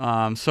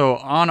 so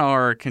on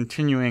our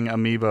continuing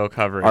Amiibo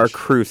coverage. Our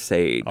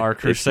crusade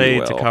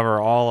to cover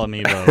all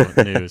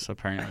Amiibo news,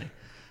 apparently.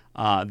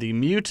 The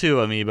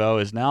Mewtwo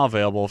Amiibo is now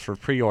available for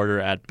pre-order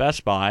at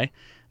Best Buy.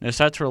 And is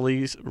set to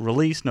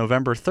release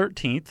November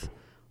 13th.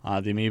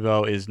 The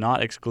Amiibo is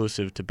not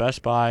exclusive to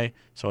Best Buy,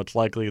 so it's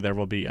likely there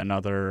will be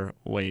another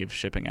wave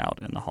shipping out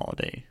in the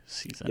holiday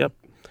season. Yep.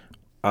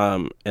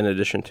 In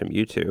addition to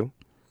Mewtwo,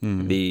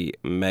 the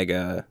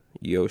Mega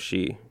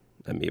Yoshi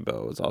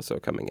Amiibo is also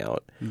coming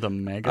out. The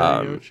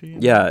Mega Yoshi?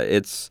 Yeah,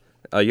 it's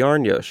a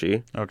Yarn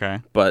Yoshi. Okay.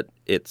 But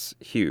it's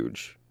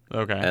huge.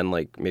 Okay. And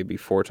like maybe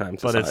 4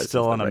 times the size. But it's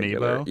still an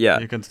Amiibo? Yeah.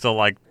 You can still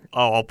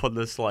I'll put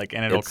this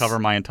and it'll cover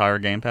my entire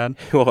gamepad?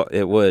 Well,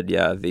 it would,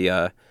 yeah.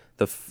 The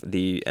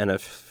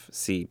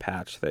NFC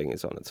patch thing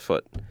is on its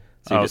foot.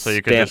 So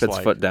you can stamp its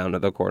foot down to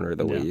the corner of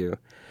the Wii U.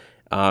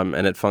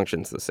 And it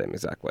functions the same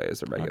exact way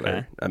as a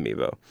regular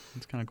Amiibo.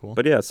 That's kind of cool.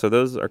 But yeah, so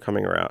those are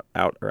coming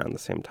out around the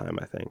same time,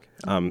 I think.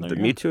 The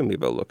Mewtwo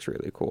Amiibo looks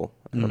really cool.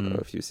 I don't know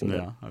if you've seen it.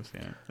 Yeah, I've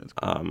seen it. It's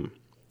cool.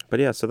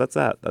 But yeah, so that's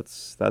that.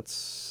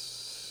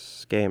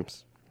 That's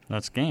games.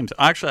 That's games.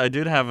 Actually, I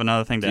did have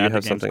another thing to add. Do you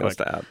have something else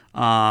to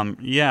add?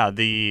 Yeah,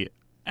 the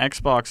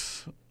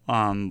Xbox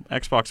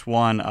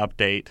One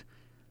update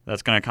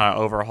that's going to kind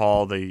of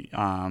overhaul the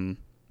user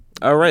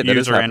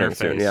interface.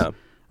 Soon, yeah.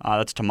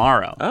 That's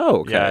tomorrow. Oh,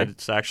 okay. Yeah,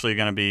 it's actually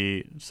going to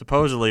be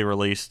supposedly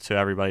released to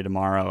everybody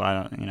tomorrow.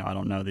 I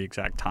don't know the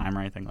exact time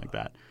or anything like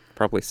that.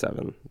 Probably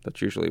 7.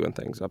 That's usually when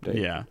things update.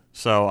 Yeah.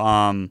 So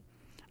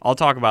I'll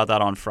talk about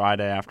that on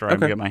Friday after I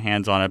get my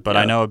hands on it. But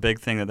I know a big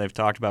thing that they've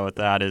talked about with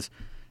that is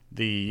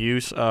the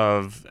use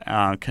of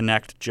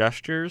Kinect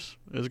gestures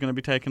is going to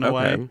be taken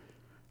away,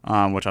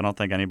 which I don't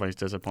think anybody's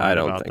disappointed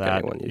about that. I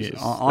don't think anyone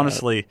uses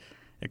honestly,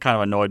 it kind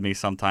of annoyed me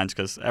sometimes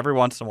because every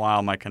once in a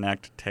while my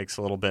Kinect takes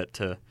a little bit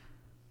to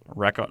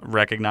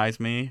recognize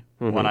me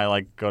when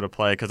I go to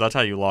play, because that's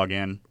how you log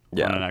in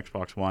on an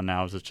Xbox One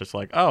now. Is it's just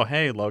like, oh,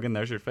 hey, Logan,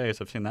 there's your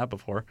face. I've seen that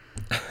before.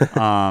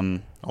 A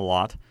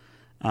lot.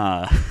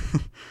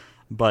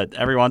 But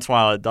every once in a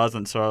while it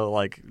doesn't,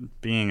 so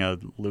being a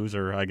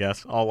loser, I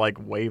guess, I'll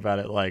wave at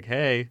it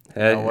hey,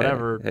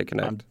 whatever. Hey,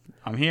 Kinect.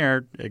 I'm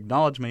here,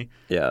 acknowledge me.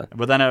 Yeah.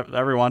 But then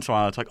every once in a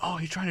while it's like, oh,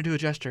 he's trying to do a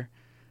gesture.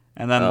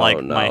 And then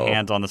my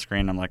hand's on the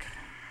screen, I'm like,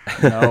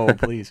 no,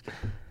 please.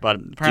 But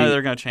apparently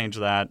they're going to change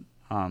that.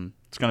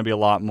 It's going to be a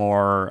lot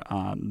more.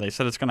 They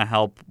said it's going to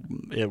help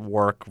it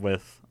work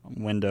with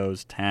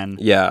Windows 10.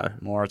 Yeah.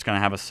 More. It's going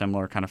to have a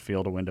similar kind of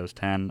feel to Windows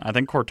 10. I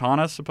think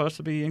Cortana is supposed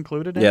to be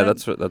included in it. Yeah,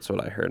 that's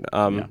what I heard.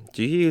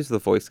 Do you use the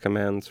voice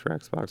commands for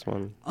Xbox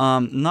One?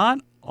 Not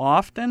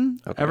often.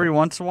 Okay. Every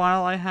once in a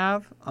while I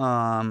have.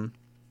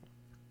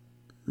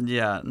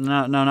 Yeah.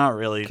 No, not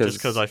really. Just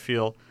because I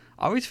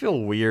always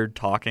feel weird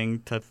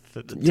talking to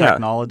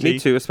technology. Me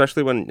too,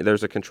 especially when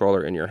there's a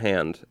controller in your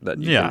hand that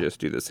you can just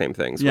do the same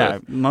things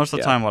with. Most of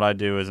the time what I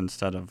do is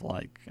instead of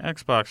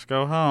Xbox,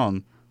 go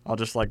home, I'll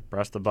just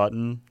press the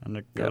button and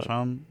it goes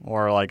home.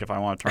 Or if I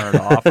want to turn it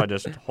off, I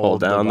just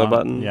hold down the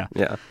button. Yeah.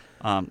 Yeah.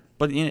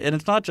 But and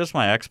it's not just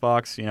my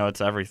Xbox,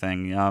 it's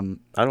everything.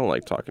 I don't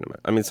like talking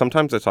to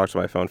sometimes I talk to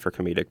my phone for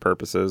comedic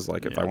purposes.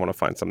 If I want to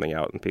find something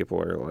out and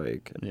people are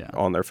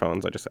on their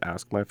phones, I just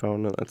ask my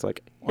phone, and it's I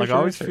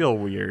always feel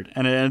weird.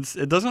 And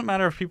it doesn't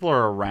matter if people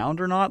are around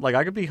or not.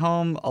 I could be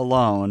home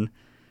alone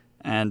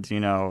and,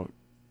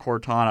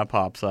 Cortana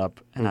pops up,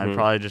 and I'd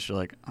probably just be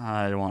like,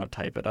 I don't want to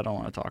type it. I don't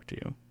want to talk to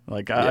you.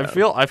 Like, I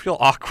feel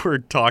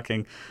awkward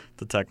talking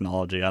to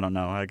technology. I don't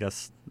know. I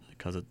guess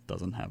because it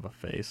doesn't have a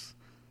face.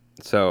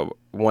 So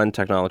when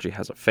technology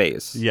has a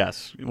face,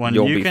 yes,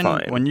 you'll be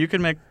fine. When you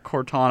can make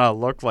Cortana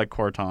look like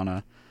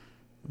Cortana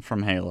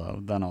from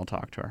Halo, then I'll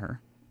talk to her.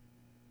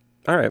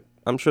 All right.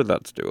 I'm sure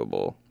that's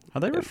doable.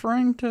 Are they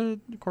referring to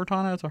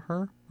Cortana as a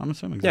her? I'm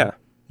assuming so. Yeah.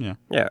 Yeah.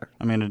 Yeah.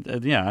 I mean,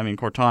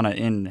 Cortana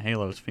in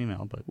Halo is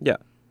female, but yeah,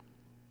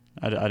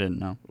 I didn't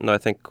know. No, I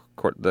think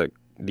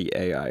the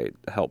AI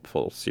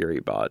helpful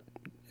Siri bot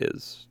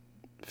is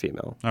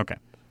female. Okay.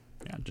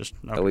 Yeah, just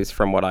okay. At least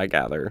from what I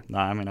gather.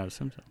 Nah, I mean, I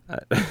assume so.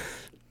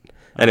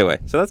 Anyway,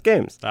 so that's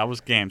games. That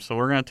was games. So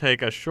we're gonna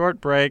take a short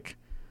break,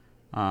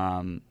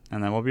 and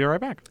then we'll be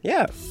right back.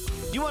 Yeah.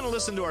 You want to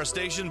listen to our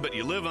station, but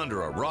you live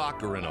under a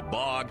rock or in a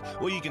bog?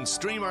 Well, you can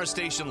stream our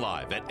station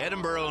live at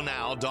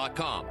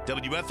edinburghnow.com.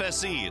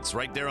 WFSC, it's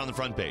right there on the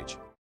front page.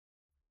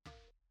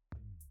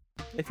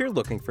 If you're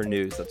looking for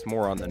news that's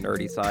more on the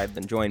nerdy side,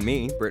 then join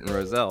me, Britton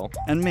Roselle,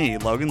 and me,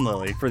 Logan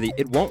Lilly, for the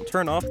It Won't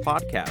Turn Off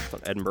podcast on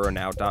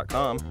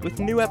edinburghnow.com with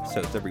new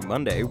episodes every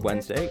Monday,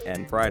 Wednesday,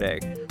 and Friday.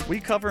 We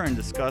cover and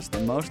discuss the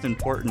most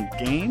important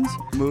games,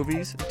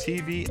 movies,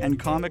 TV, and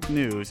comic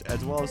news,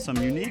 as well as some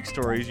unique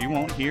stories you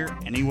won't hear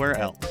anywhere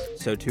else.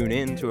 So tune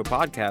in to a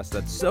podcast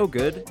that's so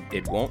good,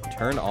 it won't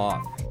turn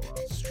off.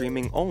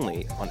 Streaming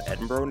only on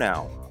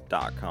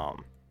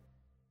edinburghnow.com.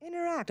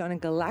 Interact on a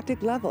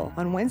galactic level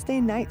on Wednesday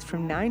nights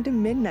from 9 to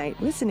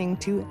midnight, listening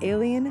to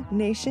Alien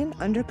Nation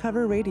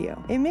Undercover Radio,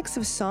 a mix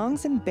of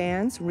songs and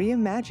bands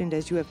reimagined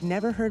as you have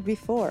never heard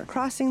before,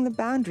 crossing the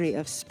boundary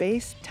of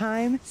space,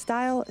 time,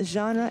 style,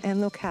 genre, and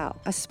locale.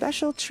 A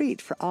special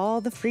treat for all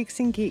the freaks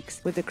and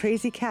geeks with the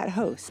Crazy Cat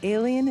host.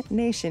 Alien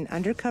Nation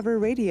Undercover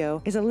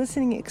Radio is a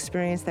listening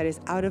experience that is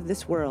out of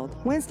this world.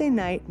 Wednesday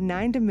night,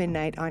 9 to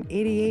midnight on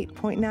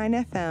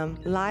 88.9 FM,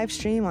 live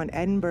stream on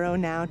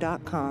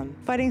edinburghnow.com.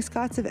 Fighting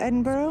Scots of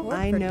Edinburgh,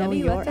 I know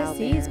you're out there.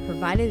 WFSC is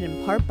provided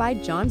in part by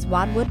John's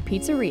Wadwood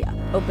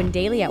Pizzeria, open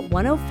daily at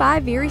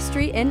 105 Erie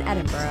Street in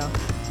Edinburgh.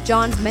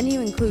 John's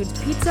menu includes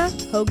pizza,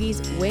 hoagies,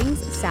 wings,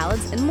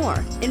 salads, and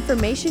more.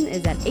 Information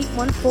is at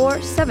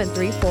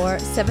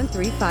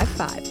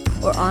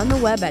 814-734-7355 or on the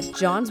web at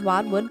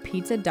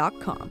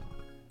johnswadwoodpizza.com.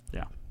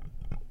 Yeah.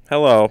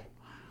 Hello.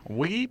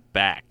 We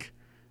back.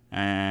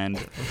 And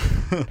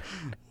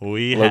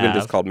Logan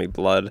just called me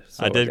Blood.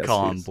 So I did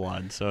call him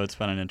Blood, so it's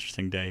been an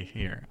interesting day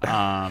here.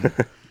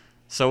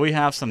 So we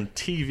have some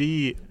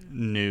TV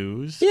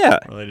news,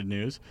 related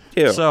news.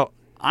 Yeah. So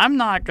I'm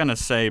not going to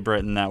say,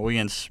 Britton, that we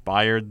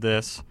inspired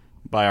this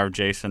by our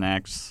Jason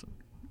X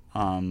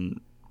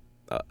event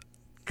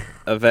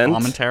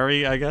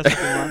commentary, I guess, if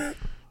you want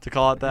to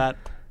call it that.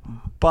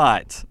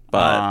 But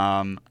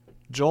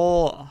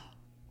Joel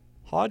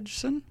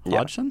Hodgson?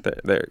 There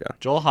you go.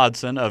 Joel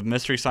Hodgson of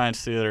Mystery Science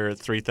Theater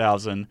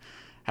 3000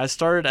 has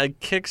started a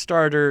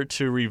Kickstarter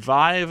to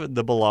revive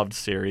the beloved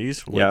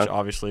series, which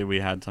obviously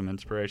we had some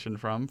inspiration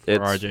from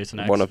for our Jason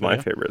X. It's one of my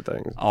favorite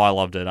things. Oh, I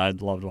loved it. I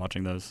loved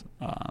watching those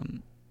a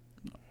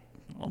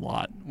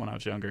lot when I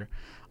was younger.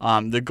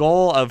 The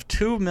goal of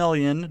 $2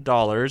 million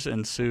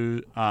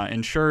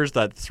ensures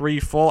that 3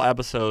 full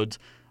episodes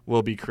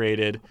will be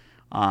created,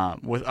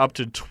 with up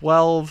to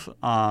 12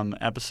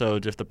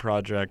 episodes if the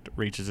project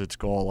reaches its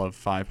goal of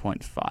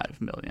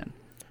 $5.5 million.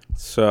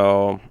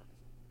 So,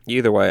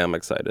 either way, I'm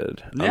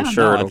excited. Yeah,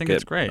 I think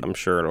it's great. I'm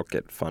sure it'll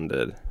get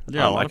funded.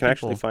 Yeah, I can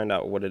actually find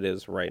out what it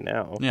is right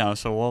now. Yeah,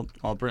 so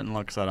while Britton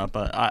looks that up,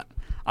 but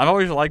I've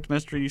always liked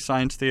Mystery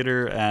Science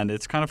Theater, and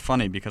it's kind of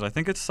funny because I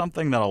think it's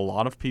something that a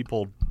lot of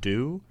people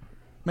do.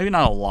 Maybe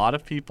not a lot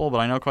of people, but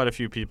I know quite a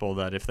few people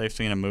that if they've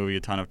seen a movie a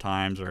ton of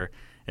times or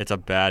it's a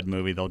bad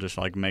movie, they'll just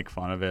like make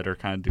fun of it or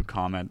kind of do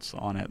comments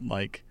on it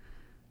like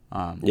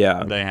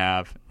they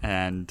have.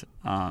 And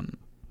I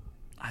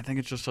think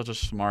it's just such a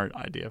smart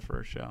idea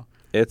for a show.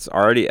 It's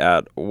already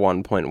at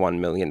 $1.1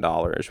 million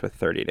with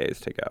 30 days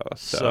to go.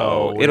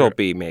 So it'll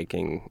be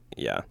making,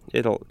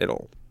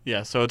 it'll.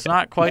 Yeah, so it's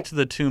not quite to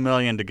the $2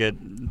 million to get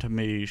to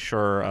be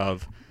sure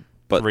of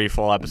 3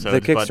 full episodes.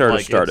 The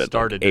Kickstarter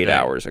started 8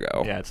 hours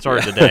ago. Yeah, it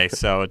started today,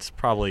 so it's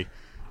probably,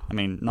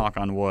 knock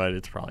on wood,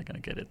 it's probably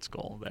going to get its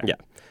goal there. Yeah.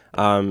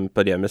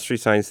 But yeah, Mystery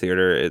Science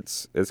Theater,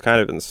 it's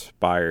kind of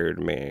inspired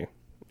me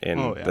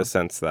in the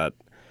sense that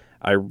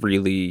I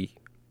really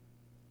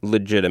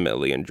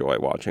legitimately enjoy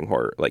watching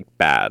horror, like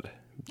bad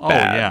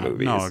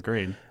movies. No,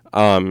 agreed.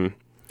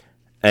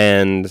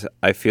 And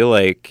I feel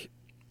like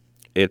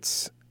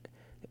it's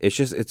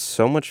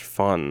so much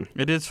fun.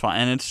 It is fun,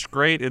 and it's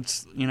great.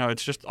 It's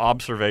it's just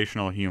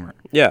observational humor.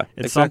 Yeah,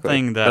 it's exactly.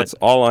 Something that's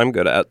all I'm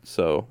good at.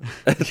 So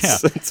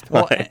it's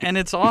fine. Well, and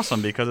it's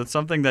awesome because it's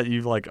something that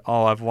you've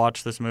I've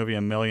watched this movie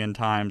a million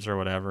times or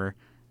whatever.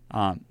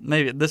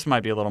 Maybe this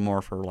might be a little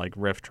more for like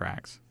Riff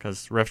Tracks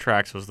because Riff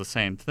Tracks was the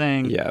same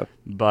thing. Yeah,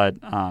 but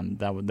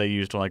they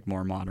used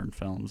more modern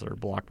films or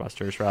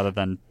blockbusters rather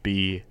than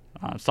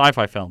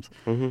sci-fi films.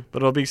 Mm-hmm.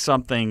 But it'll be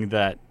something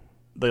that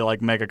they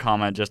like make a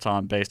comment just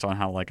based on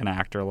how like an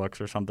actor looks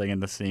or something in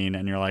the scene,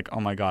 and you're like, oh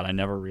my god, I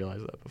never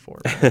realized that before.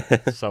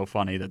 It's so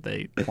funny that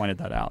they pointed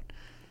that out.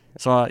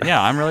 So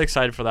yeah, I'm really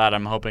excited for that.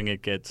 I'm hoping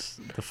it gets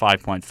the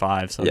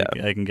 5.5 so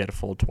they can get a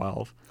full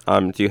 12.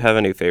 Do you have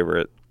any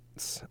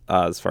favorites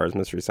as far as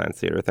Mystery Science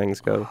Theater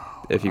things go,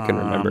 if you can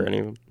remember any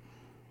of them?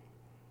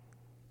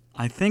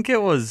 I think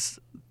it was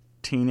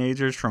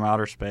Teenagers from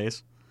Outer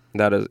Space.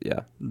 That is,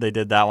 yeah. They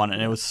did that one,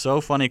 and it was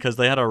so funny because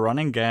they had a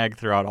running gag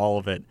throughout all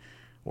of it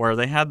where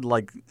they had,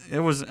 like, it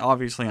was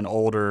obviously an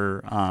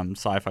older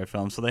sci-fi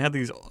film, so they had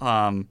these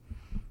like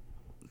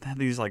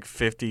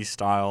 50s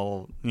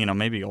style,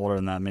 maybe older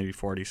than that, maybe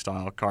 40s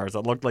style cars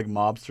that looked like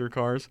mobster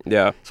cars.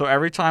 Yeah. So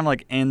every time,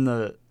 like, in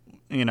the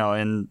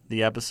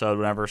episode,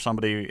 whenever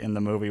somebody in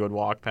the movie would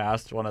walk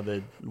past one of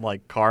the,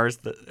 like, cars,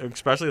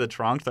 especially the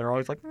trunk, they're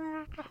always like...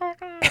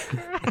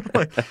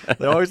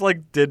 they always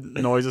like did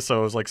noises so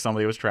it was like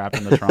somebody was trapped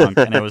in the trunk,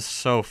 and it was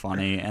so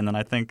funny. And then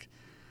I think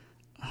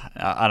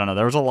I don't know,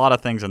 there was a lot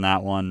of things in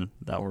that one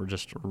that were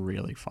just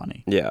really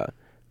funny. Yeah.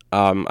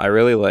 I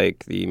really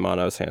like the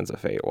Mono's Hands of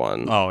Fate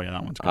one. Oh yeah,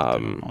 that one's good.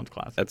 That one's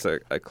classic. It's a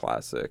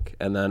classic.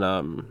 And then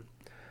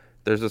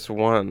there's this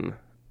one,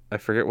 I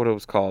forget what it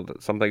was called,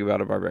 something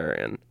about a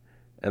barbarian,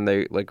 and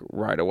they like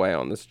ride away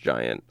on this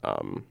giant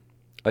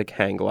like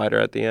hang glider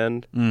at the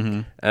end.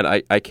 Mm-hmm. And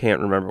I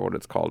can't remember what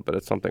it's called, but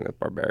it's something with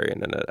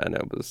barbarian in it, and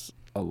it was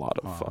a lot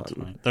of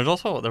fun.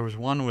 There was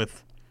one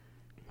with,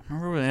 I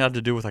remember what it had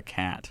to do with a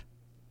cat.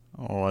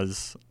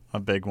 Was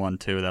a big one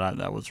too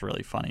that was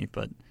really funny.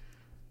 But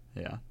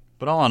yeah,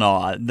 but all in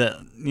all,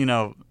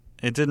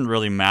 it didn't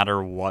really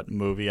matter what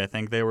movie I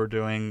think they were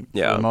doing.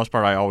 Yeah. For the most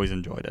part, I always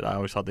enjoyed it. I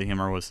always thought the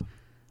humor was.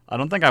 I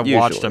don't think I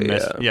watched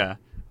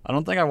I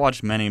don't think I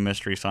watched many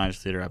Mystery Science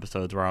Theater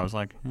episodes where I was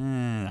like,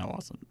 that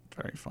wasn't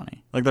very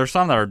funny. Like, there's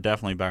some that are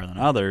definitely better than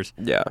others.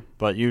 Yeah.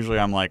 But usually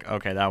I'm like,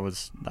 okay, that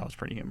was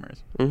pretty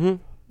humorous. Mm-hmm.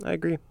 I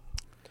agree.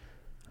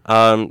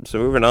 So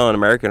moving on,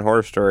 American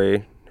Horror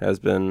Story has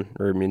been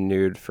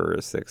renewed for a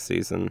 6th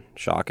season.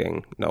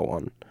 Shocking no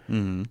one.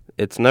 Mm-hmm.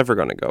 It's never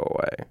going to go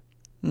away.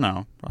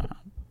 No, probably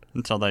not.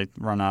 Until they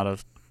run out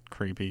of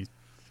creepy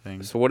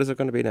things. So what is it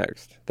going to be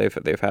next?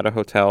 They've had a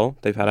hotel.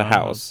 They've had a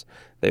house.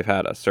 They've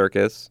had a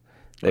circus.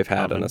 They've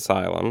had an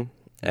asylum,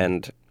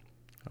 and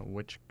a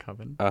witch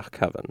coven. A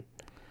coven.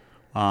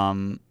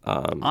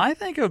 I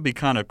think it would be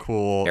kind of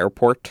cool.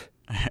 Airport.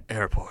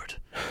 Airport.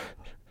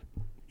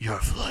 Your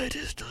flight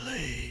is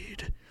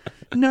delayed.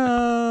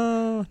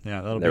 No.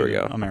 Yeah, that'll there be we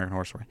go. American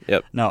Horror Story.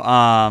 Yep. No.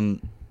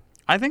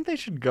 I think they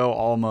should go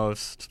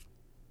almost.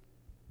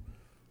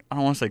 I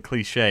don't want to say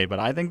cliche, but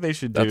I think they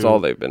should do. That's all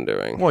they've been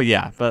doing. Well,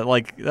 yeah, but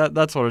like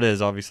that's what it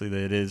is. Obviously,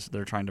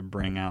 they're trying to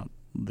bring out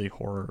the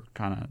horror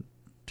kind of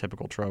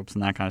typical tropes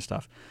and that kind of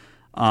stuff.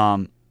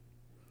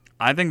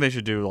 I think they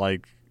should do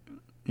like,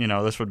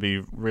 this would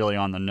be really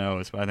on the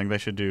nose, but I think they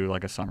should do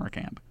like a summer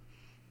camp.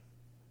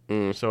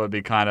 So it'd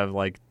be kind of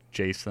like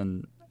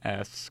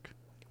Jason-esque.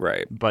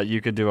 Right. But you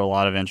could do a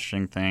lot of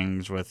interesting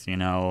things with,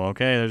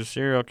 okay, there's a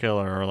serial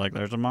killer, or like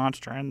there's a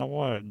monster in the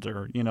woods,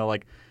 or,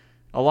 like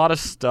a lot of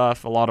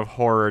stuff, a lot of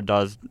horror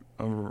does,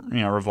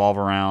 revolve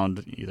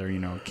around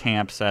either,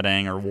 camp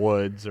setting or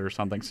woods or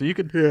something. So you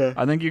could,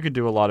 I think you could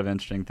do a lot of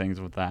interesting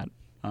things with that.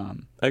 I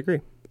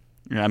agree.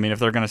 Yeah, I mean, if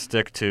they're going to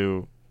stick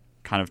to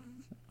kind of,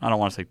 I don't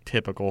want to say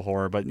typical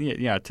horror, but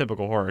yeah,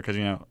 typical horror, because,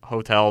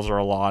 hotels are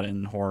a lot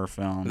in horror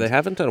films. They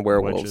haven't done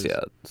werewolves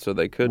yet, so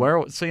they could.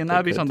 And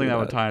that'd be something that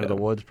would tie into the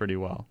woods pretty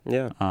well.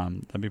 Yeah.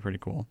 That'd be pretty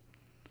cool.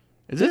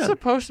 Is it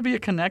supposed to be a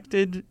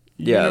connected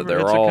Yeah,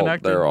 they're all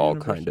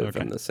universe? kind of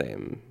in the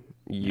same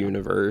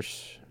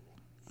universe,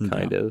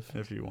 kind of.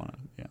 If you want to,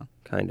 yeah.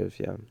 Kind of,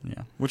 yeah.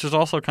 Yeah, which is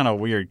also kind of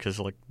weird because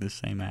like the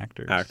same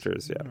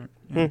actors. Yeah.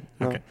 Okay.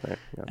 Right,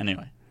 yeah.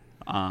 Anyway,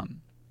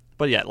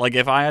 but yeah, like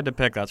if I had to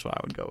pick, that's what I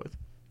would go with.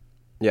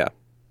 Yeah,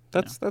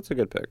 that's a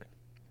good pick,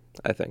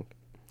 I think.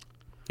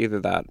 Either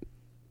that,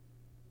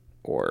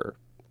 or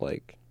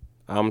like,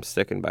 I'm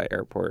sticking by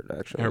Airport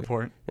actually.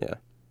 Airport. Yeah.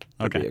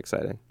 That'd be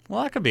exciting.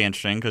 Well, that could be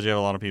interesting because you have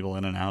a lot of people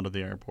in and out of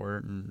the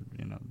airport, and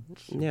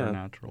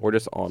supernatural. Or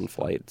just on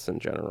flights in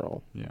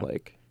general. Yeah.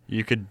 Like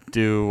you could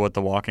do what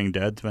The Walking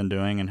Dead's been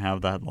doing and have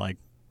that like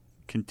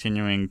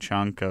continuing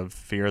chunk of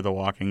Fear the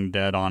Walking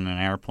Dead on an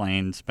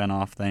airplane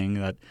spinoff thing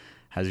that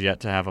has yet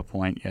to have a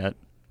point yet.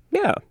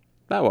 Yeah,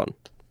 that one.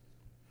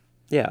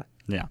 Yeah.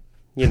 Yeah.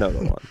 You know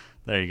the one.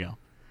 There you go.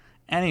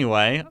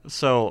 Anyway,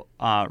 so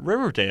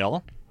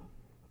Riverdale.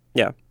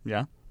 Yeah.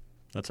 Yeah?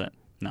 That's it.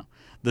 No.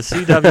 The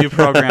CW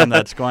program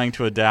that's going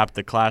to adapt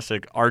the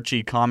classic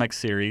Archie comic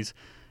series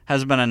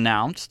has been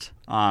announced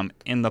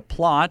in the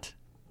plot.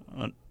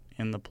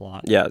 In the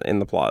plot. Yeah, in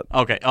the plot.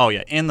 Okay. Oh,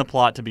 yeah. In the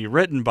plot to be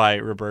written by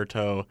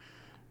Roberto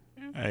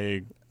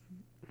Aguirre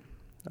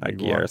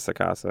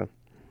Sacasa.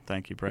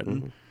 Thank you,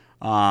 Britton.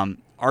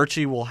 Mm-hmm.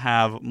 Archie will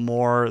have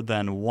more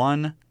than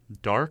one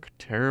dark,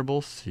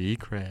 terrible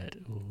secret.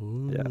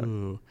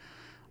 Ooh.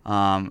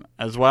 Yeah.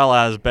 As well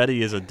as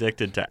Betty is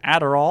addicted to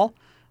Adderall.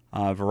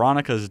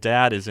 Veronica's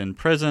dad is in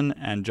prison,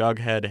 and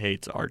Jughead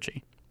hates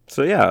Archie.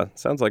 So yeah,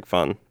 sounds like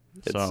fun.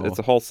 It's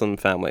a wholesome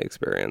family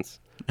experience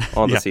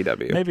on the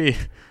CW. Maybe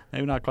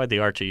not quite the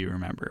Archie you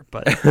remember,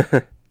 but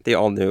the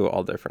all new,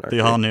 all different Archie.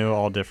 The all new,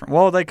 all different.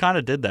 Well, they kind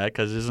of did that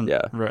because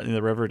the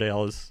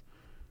Riverdale is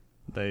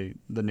the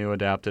new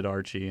adapted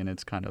Archie, and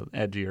it's kind of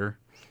edgier.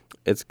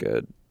 It's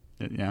good.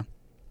 Yeah.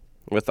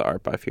 With the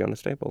art by Fiona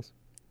Staples.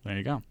 There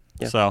you go.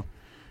 Yeah. So,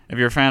 if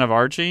you're a fan of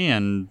Archie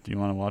and you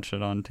want to watch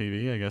it on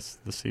TV, I guess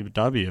the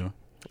CW.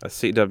 A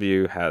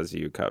CW has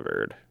you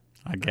covered.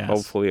 I guess.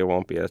 Hopefully it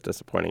won't be as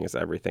disappointing as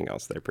everything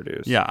else they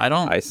produce. Yeah,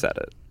 I said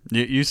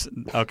it.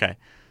 Okay.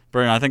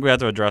 Brian, I think we have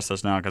to address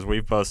this now because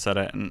we've both said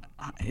it, and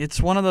it's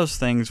one of those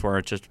things where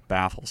it just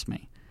baffles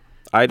me.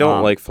 I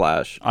don't like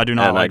Flash. I do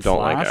not like Flash,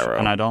 like Arrow.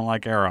 And I don't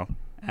like Arrow.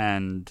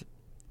 And,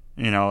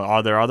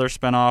 are there other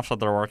spinoffs that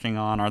they're working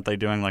on? Aren't they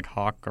doing like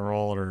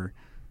Hawkgirl or...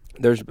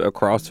 There's a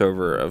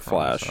crossover of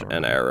Flash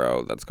and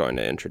Arrow that's going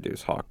to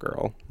introduce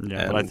Hawkgirl.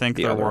 Yeah, but I think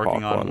they're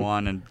working on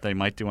one, and they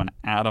might do an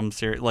Atom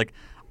series. Like,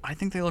 I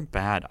think they look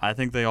bad. I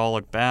think they all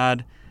look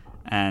bad,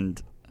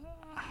 and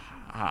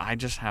I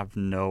just have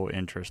no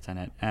interest in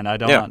it. And I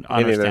don't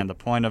understand the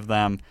point of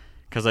them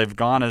because they've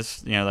gone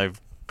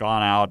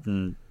out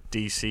and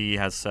DC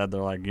has said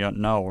they're like,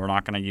 no, we're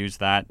not going to use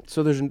that.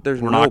 So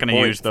we're not going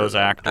to use those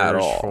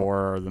actors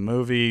for the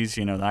movies,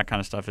 that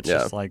kind of stuff. It's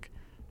just like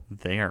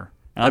there.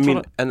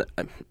 And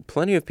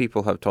plenty of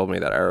people have told me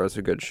that Arrow's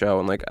a good show,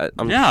 and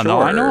I'm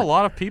sure. I know a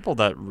lot of people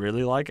that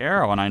really like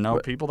Arrow, and I know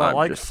people that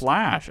like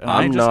Flash, and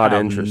I just have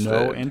interested.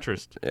 No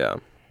interest. Yeah,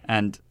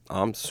 and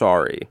I'm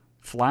sorry.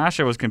 Flash,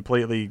 it was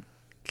completely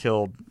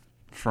killed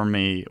for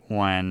me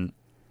when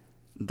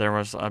there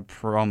was a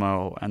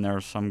promo, and there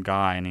was some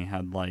guy, and he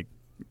had like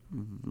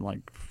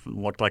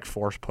looked like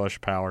force push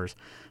powers.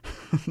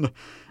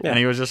 And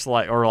he was just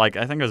like, or like,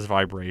 I think it was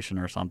vibration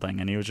or something,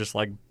 and he was just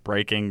like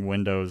breaking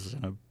windows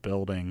in a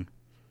building.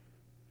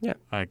 Yeah.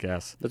 I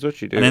guess. That's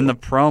what you do. And in the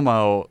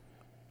promo,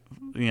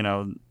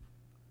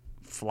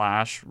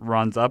 Flash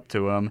runs up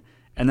to him,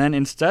 and then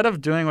instead of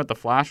doing what the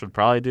Flash would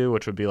probably do,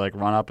 which would be like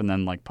run up and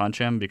then like punch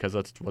him, because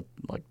that's what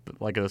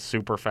like a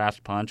super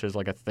fast punch is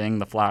like a thing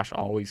the Flash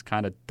always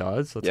kind of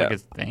does. So it's like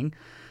his thing.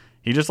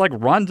 He just like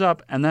runs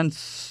up and then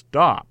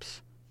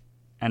stops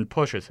and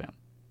pushes him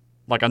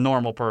like a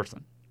normal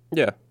person.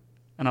 Yeah.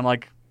 And I'm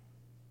like,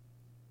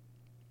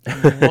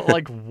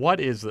 what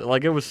is it?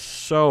 Like, it was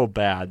so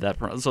bad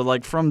so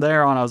like from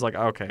there on, I was like,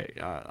 okay,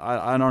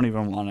 I don't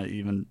even want to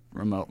even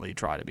remotely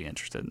try to be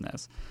interested in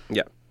this.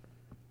 Yeah.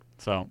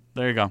 So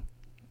there you go.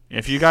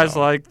 If you guys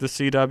like the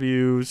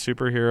CW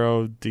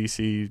superhero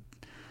DC,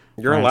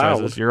 you're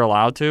allowed. You're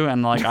allowed to,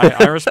 and like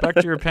I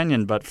respect your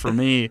opinion, but for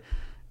me,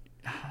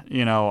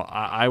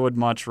 I would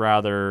much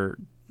rather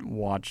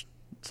watch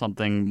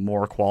something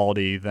more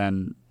quality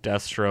than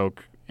Deathstroke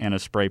in a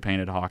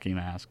spray-painted hockey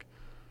mask.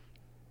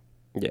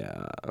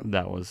 Yeah.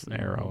 That was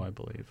Arrow, I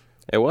believe.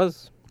 It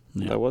was.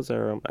 Yeah. That was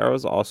Arrow.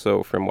 Arrow's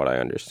also, from what I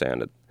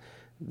understand,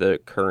 the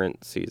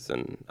current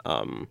season,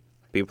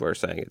 people are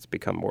saying it's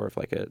become more of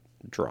like a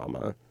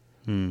drama,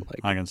 like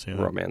I can see that.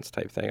 Romance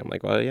type thing. I'm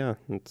like, well, yeah,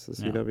 it's the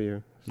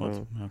CW.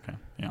 So. Okay,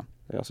 yeah.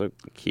 They also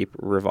keep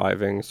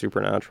reviving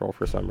Supernatural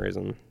for some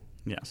reason.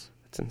 Yes.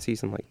 It's in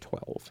season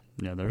 12.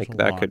 Yeah, there's a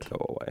that lot. could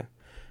go away.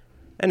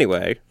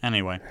 Anyway.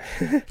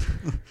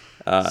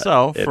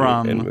 So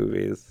in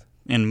movies.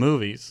 In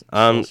movies,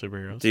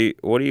 superheroes.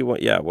 What do you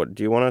want? Yeah, what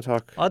do you want to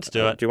talk? Let's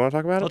do it. Do you want to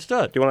talk about it? Let's do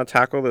it. Do you want to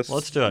tackle this?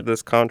 Let's do it.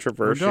 This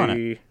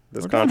controversy.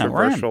 This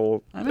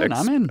controversial.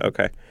 I'm in.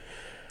 Okay.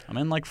 I'm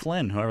in like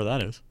Flynn, whoever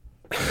that is.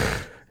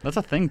 That's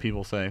a thing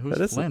people say. Who's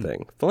that is Flynn? A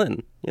thing.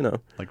 Flynn,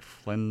 Like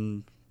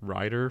Flynn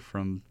Rider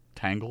from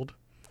Tangled?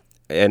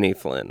 Any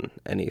Flynn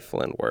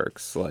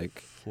works. Like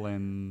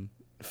Flynn.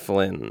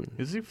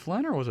 Is he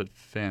Flynn or was it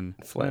Finn?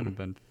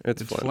 Flynn.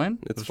 It's Flynn?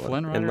 It's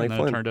Flynn Rider, and then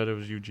it turned out it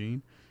was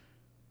Eugene?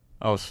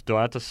 Oh, do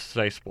I have to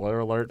say spoiler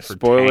alert for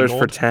Spoilers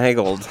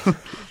Tangled? for Tangled.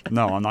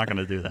 No, I'm not going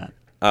to do that.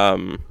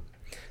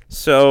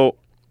 So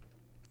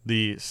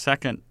the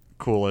second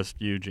coolest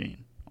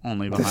Eugene,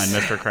 only behind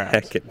Mr. Krabs.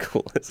 Second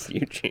coolest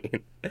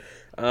Eugene.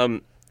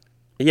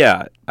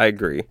 Yeah, I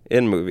agree.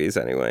 In movies,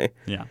 anyway.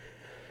 Yeah.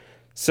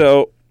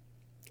 So,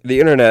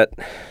 the internet,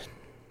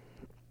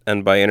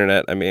 and by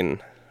internet I mean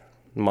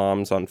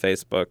moms on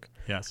Facebook.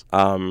 Yes.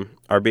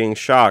 Are being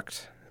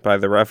shocked by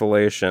the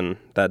revelation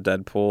that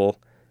Deadpool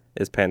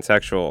is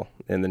pansexual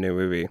in the new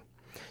movie.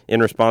 In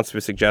response to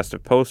a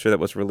suggestive poster that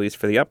was released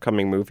for the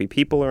upcoming movie,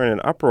 people are in an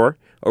uproar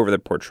over the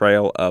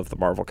portrayal of the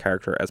Marvel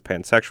character as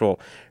pansexual.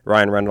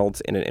 Ryan Reynolds,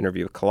 in an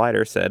interview with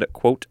Collider, said,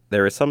 quote,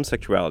 "There is some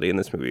sexuality in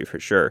this movie for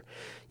sure.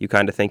 You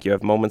kind of think you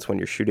have moments when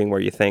you're shooting where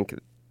you think,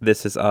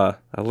 this is a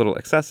little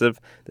excessive.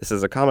 This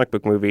is a comic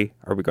book movie.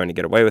 Are we going to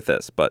get away with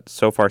this? But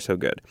so far, so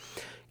good.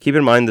 Keep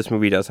in mind, this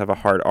movie does have a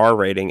hard R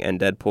rating, and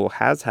Deadpool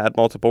has had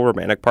multiple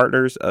romantic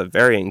partners of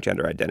varying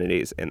gender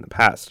identities in the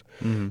past.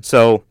 Mm-hmm.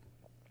 So,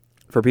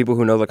 for people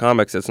who know the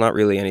comics, it's not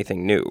really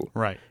anything new.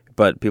 Right.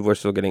 But people are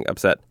still getting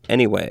upset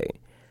anyway.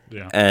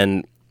 Yeah.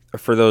 And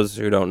for those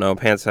who don't know,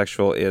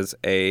 pansexual is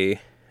a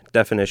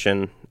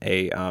definition,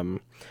 a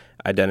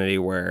identity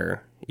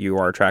where you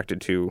are attracted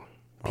to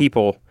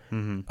people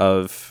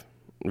of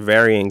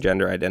varying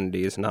gender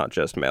identities, not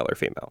just male or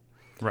female.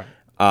 Right.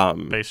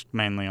 Based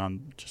mainly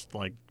on just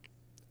like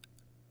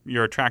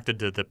you're attracted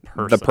to the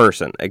person. The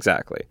person,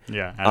 exactly.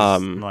 Yeah.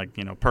 As, like,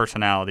 you know,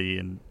 personality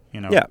and,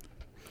 you know,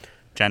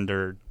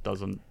 gender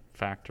doesn't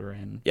factor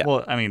in. Yeah.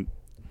 Well, I mean,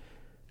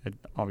 it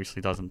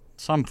obviously doesn't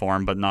some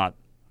form, but not.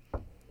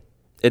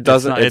 It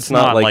doesn't. It's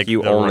not like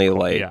you only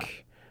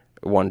like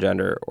one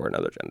gender or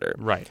another gender.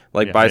 Right.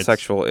 Like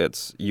bisexual,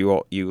 it's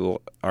you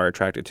are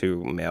attracted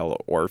to male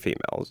or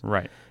females.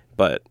 Right.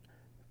 But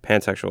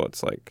pansexual,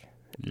 it's like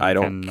I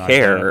don't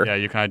care.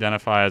 You can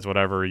identify as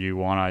whatever you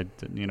want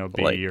to, you know,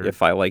 be. Like, or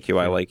if I like you,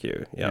 I like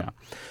you. Yeah.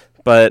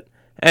 But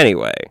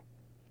anyway,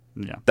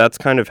 that's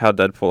kind of how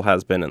Deadpool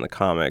has been in the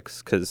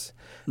comics, because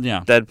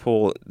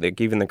Deadpool,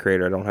 like, even the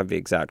creator, I don't have the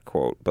exact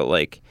quote, but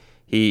like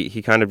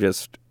he kind of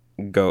just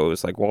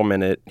goes like 1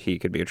 minute he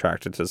could be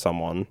attracted to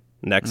someone,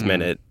 next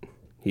minute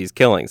he's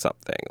killing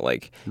something.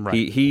 Like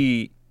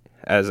he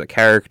as a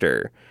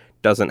character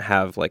doesn't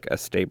have like a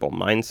stable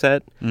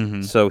mindset,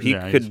 so he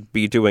could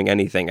be doing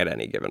anything at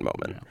any given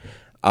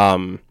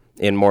moment,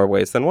 in more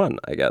ways than one,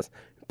 I guess.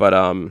 But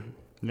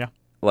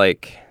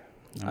like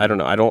I don't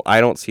know. I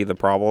don't see the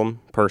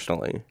problem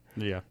personally.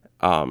 Yeah.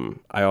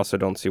 I also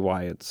don't see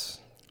why it's.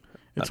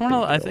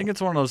 I think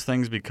it's one of those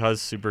things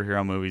because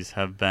superhero movies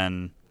have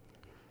been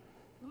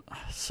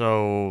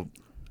so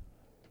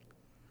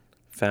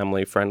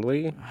family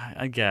friendly,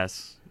 I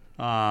guess.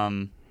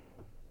 The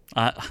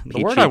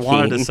word I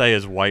wanted to say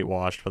is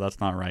whitewashed, but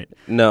that's not right.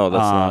 No,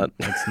 that's not.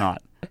 It's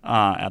not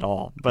at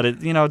all. But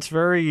it's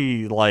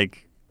very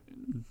like,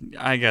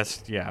 I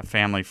guess,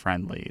 family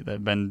friendly.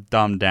 They've been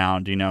dumbed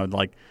down,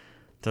 like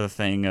to the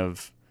thing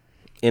of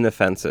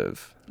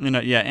inoffensive.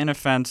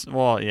 Inoffensive.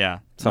 Well, yeah.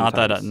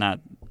 Sometimes.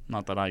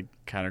 Not that I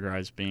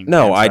categorize being.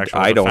 No,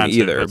 I don't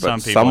either.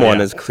 But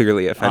someone is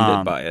clearly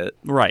offended by it.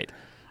 Right.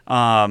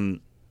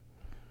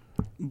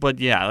 But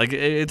yeah, like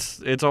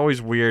it's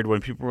always weird when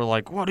people are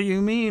like, "What do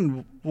you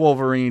mean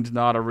Wolverine's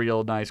not a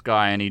real nice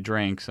guy and he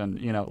drinks?" And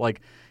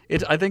like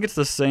I think it's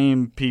the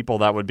same people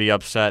that would be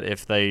upset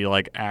if they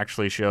like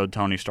actually showed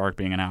Tony Stark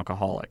being an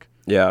alcoholic.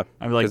 Yeah,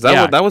 I'd be like,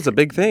 that was a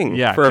big thing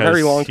for a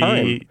very long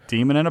time.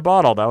 Demon in a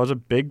bottle, that was a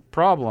big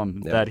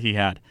problem that he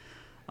had.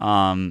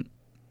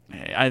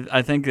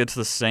 I think it's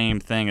the same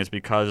thing, is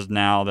because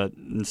now that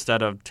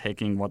instead of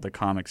taking what the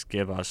comics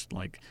give us,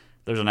 like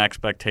there's an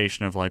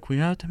expectation of like we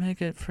have to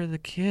make it for the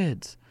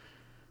kids.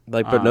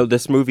 Like, but no,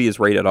 this movie is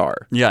rated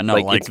R. Yeah, no,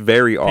 like it's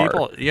very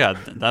R.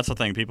 That's the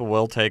thing. People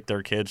will take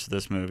their kids to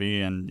this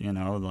movie, and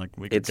like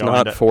we could it's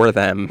not for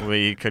them.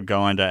 We could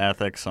go into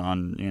ethics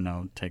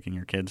on taking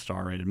your kids to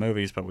R-rated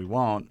movies, but we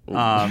won't.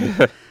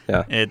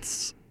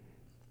 It's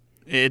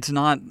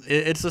not.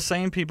 It's the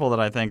same people that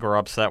I think were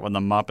upset when the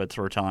Muppets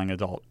were telling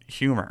adult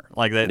humor.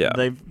 Like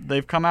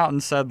they've come out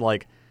and said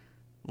like,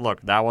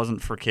 look, that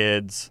wasn't for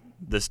kids.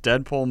 This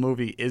Deadpool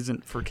movie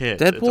isn't for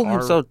kids.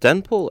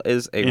 Deadpool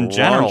is a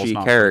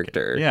raunchy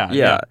character.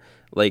 Yeah.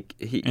 Like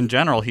in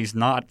general, he's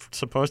not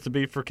supposed to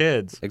be for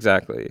kids.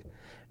 Exactly,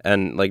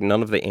 and like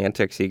none of the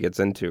antics he gets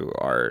into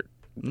are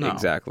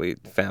exactly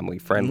family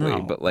friendly.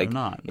 No, but like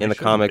in the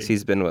comics,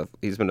 he's been with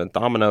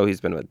Domino.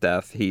 He's been with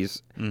Death.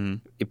 He's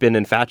been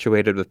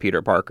infatuated with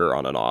Peter Parker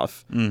on and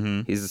off.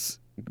 He's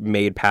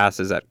made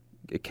passes at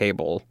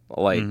Cable.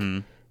 Like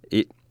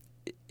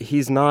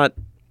he's not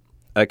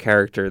a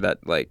character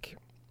that, like,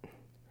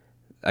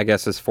 I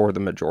guess is for the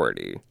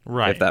majority,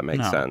 right? If that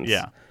makes sense.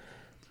 Yeah.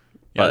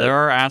 Yeah, there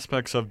are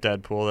aspects of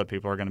Deadpool that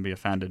people are going to be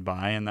offended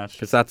by, and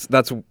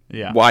that's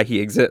why he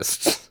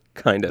exists,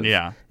 kind of.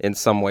 Yeah. In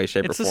some way,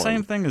 shape, or form. It's the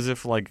same thing as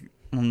if, like,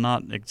 well,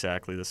 not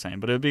exactly the same,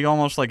 but it'd be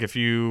almost like if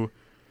you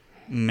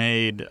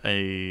made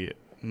a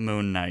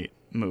Moon Knight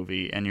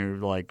movie and you're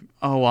like,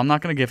 oh, well, I'm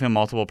not going to give him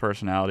multiple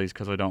personalities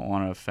because I don't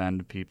want to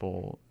offend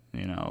people,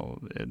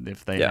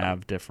 if they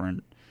have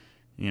different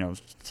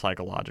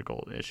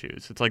psychological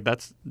issues. It's like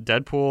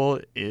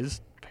Deadpool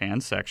is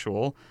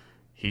pansexual.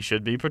 He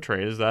should be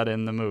portrayed as that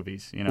in the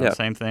movies.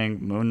 Same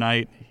thing. Moon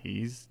Knight,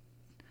 he's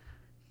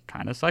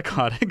kind of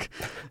psychotic,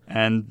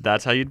 and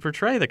that's how you'd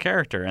portray the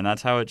character, and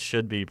that's how it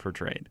should be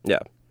portrayed.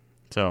 Yeah.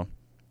 So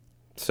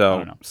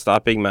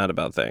stop being mad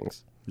about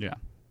things. Yeah.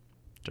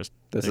 Just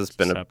this has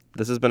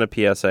been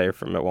a PSA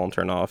from It Won't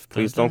Turn Off.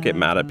 Please don't get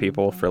mad at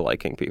people for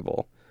liking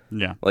people.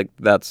 Yeah. Like,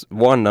 that's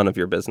one, none of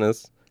your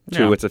business.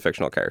 Two, it's a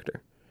fictional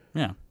character.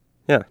 Yeah.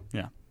 Yeah.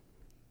 Yeah.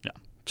 Yeah.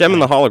 Jem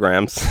and the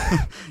Holograms.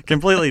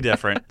 Completely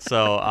different.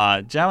 So,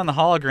 Jem and the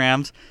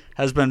Holograms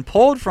has been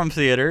pulled from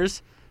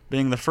theaters,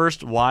 being the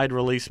first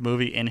wide-release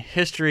movie in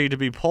history to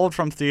be pulled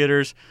from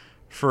theaters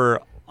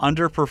for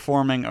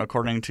underperforming,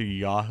 according to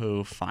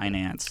Yahoo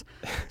Finance.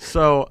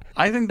 So,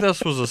 I think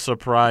this was a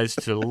surprise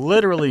to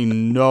literally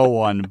no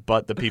one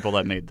but the people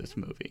that made this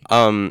movie.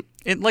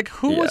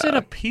 Who was it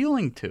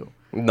appealing to?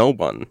 No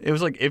one. It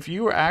was like, if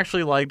you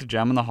actually liked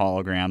Jem and the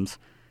Holograms,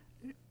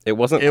 it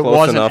wasn't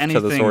close enough to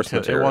the source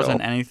material. It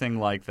wasn't anything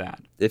like that.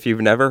 If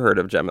you've never heard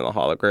of Jem and the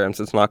Holograms,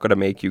 it's not going to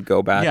make you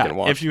go back and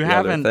watch the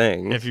other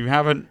thing. If you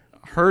haven't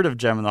heard of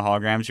Jem and the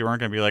Holograms, you weren't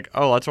going to be like,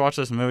 oh, let's watch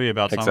this movie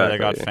about somebody that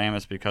got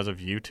famous because of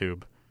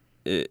YouTube.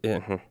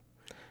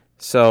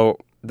 So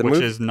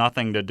which is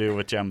nothing to do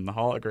with Jem and the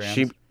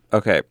Holograms.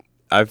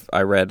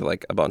 I read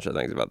like a bunch of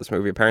things about this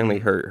movie. Apparently,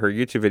 her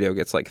YouTube video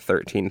gets like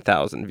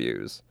 13,000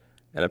 views,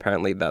 and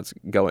apparently that's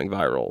going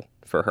viral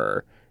for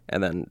her,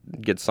 and then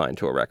gets signed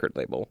to a record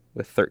label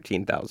with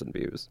 13,000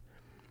 views.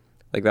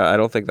 Like that, I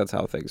don't think that's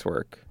how things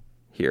work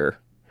here.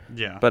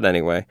 Yeah. But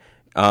anyway,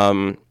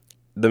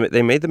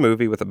 they made the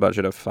movie with a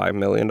budget of $5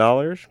 million,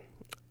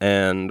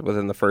 and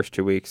within the first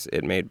 2 weeks,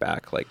 it made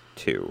back like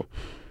 $2 million.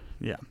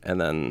 Yeah. And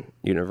then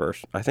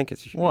Universal, I think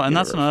it's Well, and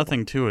that's another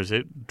thing too, is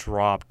it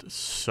dropped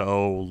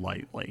so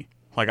lightly.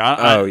 Like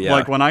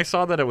like when I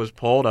saw that it was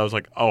pulled, I was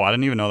like, oh, I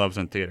didn't even know that was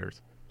in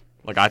theaters.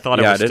 Like I thought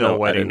it was still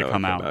waiting to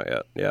come out.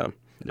 Yet. Yeah.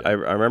 I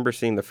remember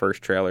seeing the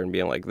first trailer and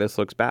being like, this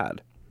looks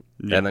bad.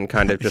 Yeah. And then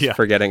kind of just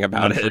forgetting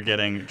about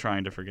it.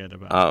 Trying to forget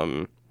about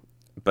it.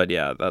 But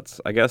yeah,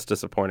 that's, I guess,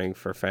 disappointing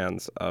for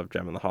fans of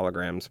Jem and the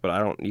Holograms, but I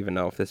don't even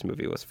know if this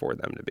movie was for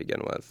them to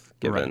begin with,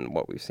 given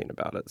what we've seen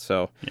about it.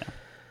 So,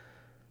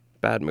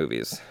 bad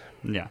movies.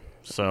 Yeah.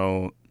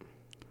 So,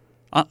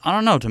 I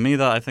don't know. To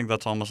me, I think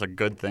that's almost a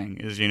good thing,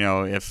 is,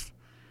 if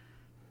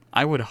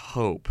I would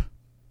hope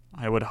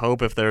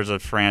if there's a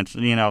franchise,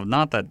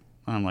 not that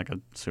I'm like a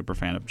super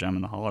fan of Jem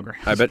and the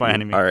Holograms by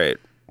any means. All right,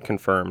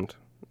 confirmed.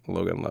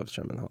 Logan loves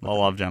Jem and the Holograms. I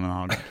love Jem and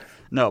the Holograms.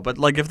 No, but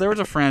like if there was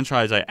a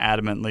franchise I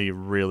adamantly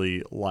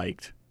really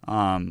liked,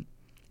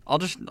 I'll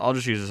just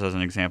use this as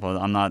an example.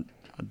 I'm not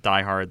a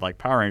diehard like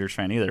Power Rangers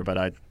fan either, but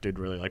I did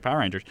really like Power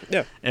Rangers.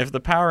 Yeah. If the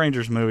Power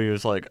Rangers movie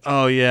was like,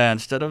 oh yeah,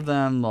 instead of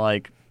them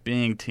like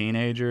being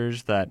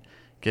teenagers that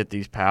get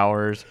these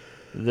powers,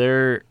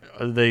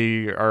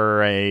 they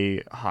are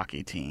a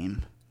hockey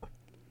team.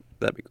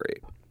 That'd be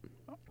great.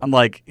 I'm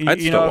like,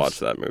 I'd still watch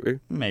that movie.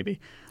 Maybe.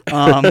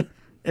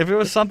 If it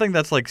was something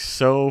that's like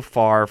so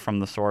far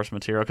from the source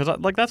material, because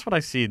like that's what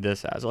I see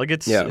this as. Like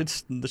it's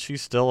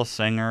she's still a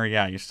singer.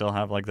 Yeah, you still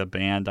have like the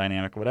band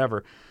dynamic,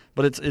 whatever.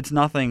 But it's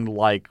nothing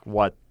like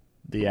what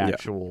the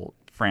actual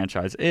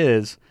franchise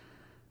is.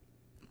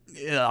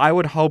 I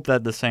would hope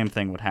that the same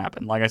thing would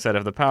happen. Like I said,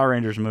 if the Power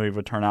Rangers movie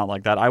would turn out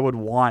like that, I would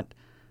want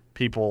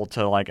people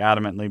to like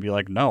adamantly be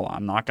like, no,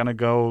 I'm not gonna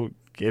go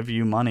give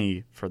you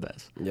money for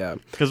this. Yeah,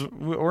 because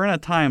we're in a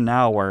time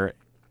now where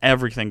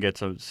everything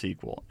gets a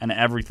sequel, and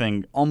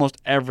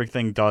almost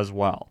everything does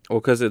well. Well,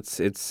 because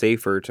it's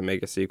safer to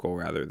make a sequel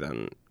rather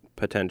than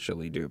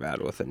potentially do bad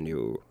with a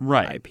new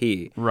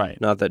IP. Right.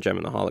 Not that Jem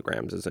and the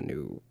Holograms is a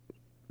new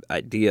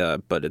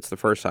idea, but it's the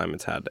first time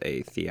it's had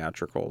a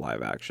theatrical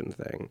live action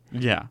thing.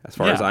 Yeah. As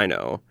far as I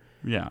know.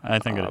 Yeah, I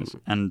think it is.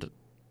 And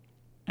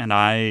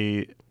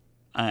I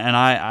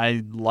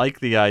like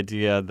the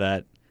idea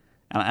that,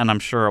 and I'm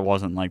sure it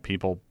wasn't like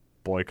people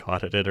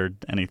boycotted it or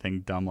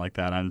anything dumb like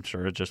that. I'm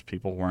sure it's just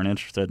people weren't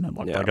interested and it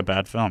looked like a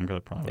bad film, because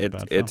it probably was a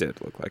bad film. It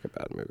did look like a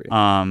bad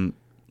movie.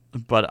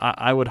 But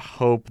I would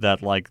hope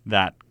that like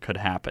that could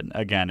happen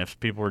again if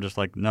people were just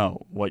like,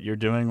 no, what you're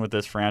doing with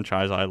this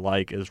franchise I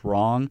like is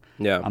wrong.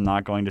 Yeah, I'm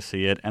not going to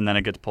see it, and then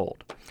it gets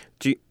pulled.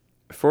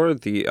 For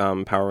the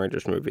Power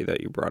Rangers movie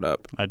that you brought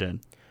up, I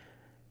did.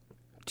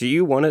 Do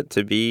you want it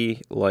to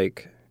be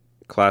like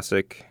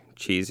classic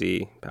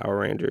cheesy Power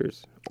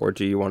Rangers? Or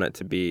do you want it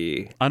to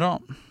be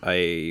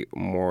a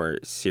more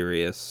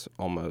serious,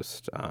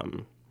 almost,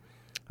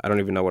 I don't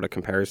even know what a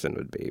comparison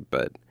would be,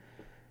 but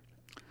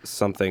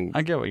something... I think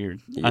I get what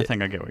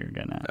you're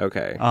getting at.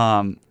 Okay.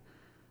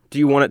 Do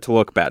you want it to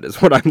look bad is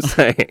what I'm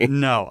saying.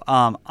 No.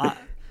 Are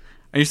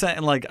you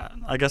saying, like,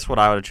 I guess what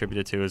I would attribute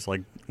it to is,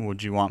 like,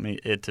 would you want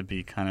it to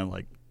be kind of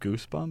like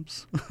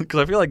Goosebumps? Because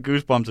I feel like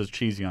Goosebumps is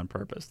cheesy on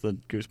purpose, the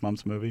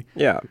Goosebumps movie.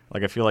 Yeah.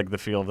 Like, I feel like the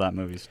feel of that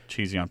movie is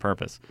cheesy on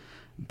purpose.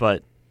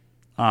 But...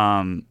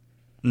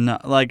 no,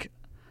 like,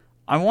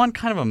 I want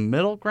kind of a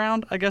middle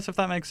ground, I guess, if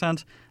that makes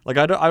sense. Like,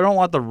 I don't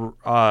want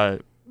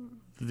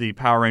the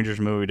Power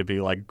Rangers movie to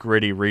be like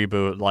gritty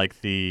reboot,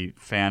 like the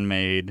fan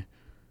made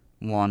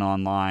one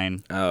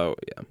online. Oh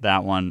yeah,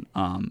 that one.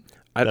 I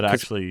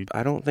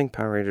don't think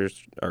Power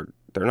Rangers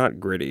they're not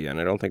gritty,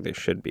 and I don't think they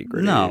should be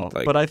gritty. No,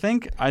 but I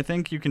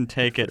think you can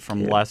take it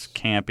from less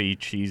campy,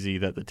 cheesy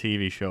that the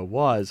TV show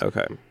was.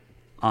 Okay.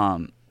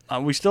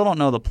 We still don't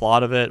know the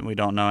plot of it, and we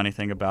don't know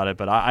anything about it,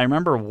 but I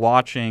remember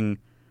watching,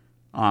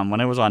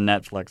 when it was on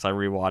Netflix, I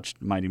rewatched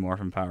Mighty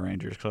Morphin Power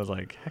Rangers, because I was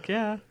like, heck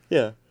yeah.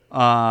 Yeah.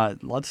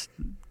 Let's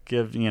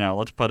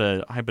put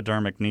a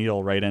hypodermic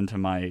needle right into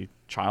my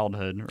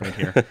childhood right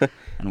here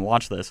and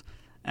watch this.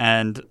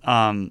 And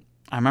I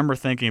remember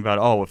thinking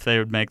about, if they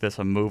would make this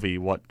a movie,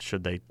 what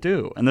should they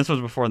do? And this was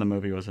before the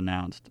movie was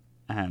announced.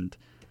 And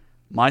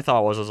my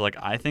thought was like,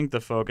 I think the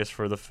focus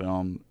for the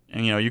film,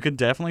 and you could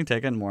definitely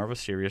take it in more of a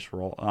serious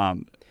role,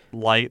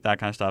 light, that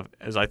kind of stuff,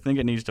 is I think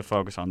it needs to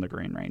focus on the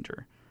Green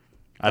Ranger.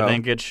 I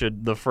think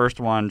the first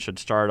one should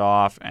start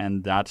off,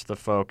 and that's the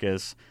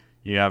focus.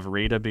 You have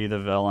Rita be the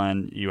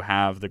villain. You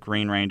have the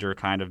Green Ranger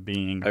kind of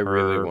being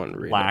her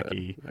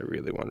lackey. I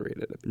really want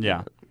Rita to be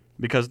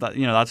because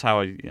that's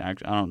how I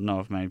don't know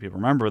if many people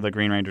remember, the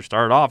Green Ranger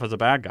started off as a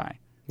bad guy.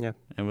 Yeah.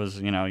 It was,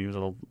 he was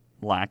a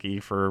lackey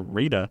for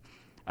Rita.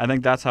 I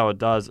think that's how it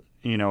does.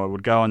 It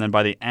would go, and then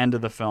by the end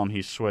of the film,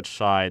 he switched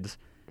sides,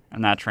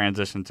 and that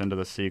transitions into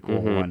the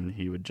sequel when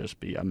he would just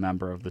be a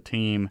member of the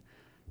team.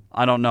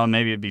 I don't know.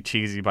 Maybe it'd be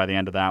cheesy by the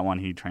end of that one.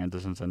 He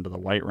transitions into the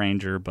White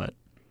Ranger, but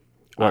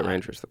White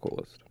Ranger's the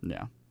coolest.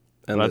 Yeah,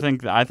 and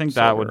but I think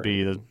that would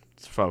be the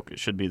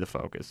focus. Should be the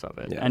focus of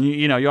it. Yeah. And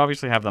you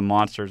obviously have the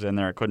monsters in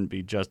there. It couldn't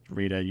be just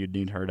Rita. You'd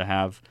need her to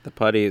have the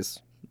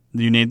putties.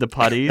 You need the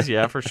putties,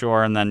 yeah, for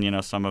sure. And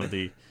then some of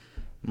the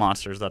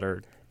monsters that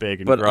are big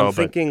and but grow. I'm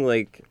thinking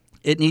like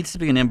it needs to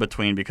be an in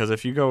between, because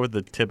if you go with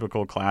the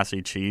typical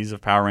classy cheese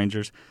of Power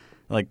Rangers.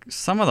 Like,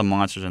 some of the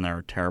monsters in there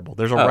are terrible.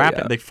 There's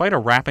They fight a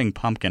rapping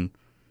pumpkin.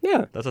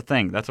 Yeah. That's a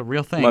thing. That's a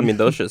real thing. Well, I mean,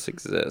 those just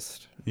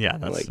exist. Yeah,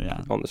 that's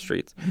on the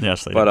streets.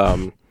 Yes, they do. But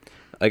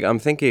I'm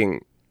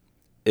thinking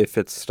if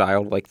it's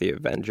styled like the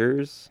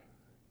Avengers,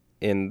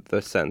 in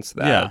the sense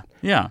that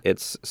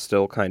it's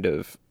still kind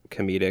of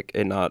comedic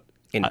and not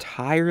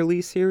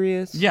entirely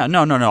serious. Yeah,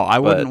 no. I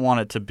wouldn't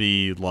want it to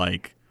be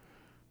like.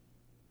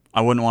 I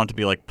wouldn't want it to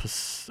be like,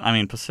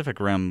 Pacific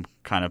Rim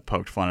kind of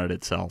poked fun at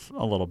itself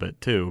a little bit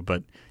too,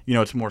 but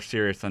it's more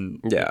serious than.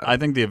 Yeah. I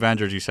think the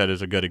Avengers, you said,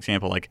 is a good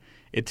example. Like,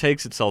 it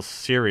takes itself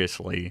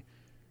seriously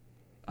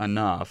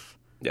enough.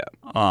 Yeah.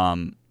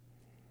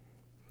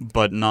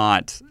 But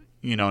not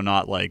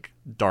like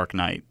Dark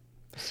Knight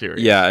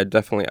serious. Yeah, I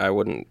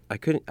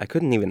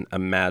couldn't even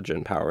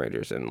imagine Power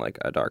Rangers in like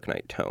a Dark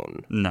Knight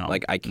tone. No.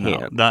 Like, I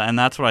can't. No. And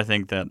that's what I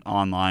think that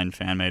online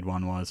fan-made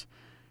one was,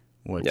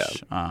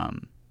 which. Yeah.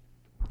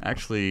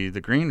 Actually,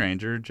 the Green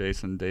Ranger,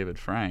 Jason David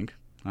Frank,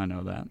 I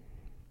know that.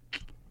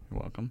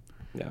 You're welcome.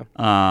 Yeah.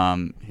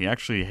 He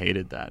actually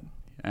hated that,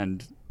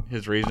 and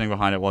his reasoning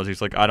behind it was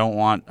he's like, I don't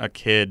want a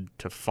kid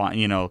to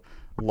find,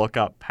 look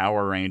up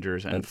Power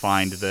Rangers and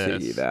find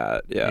this. See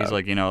that, yeah. He's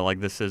like, like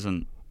this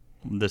isn't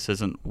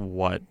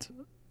what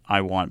I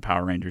want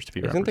Power Rangers to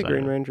be. Isn't the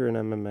Green Ranger in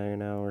MMA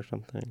now or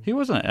something? He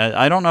wasn't.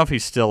 I don't know if he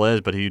still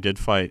is, but he did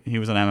fight. He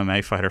was an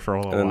MMA fighter for a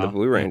little while. And then the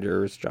Blue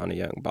Ranger is Johnny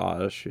Young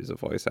Bosch, who's a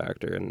voice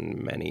actor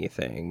in many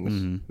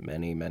things,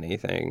 many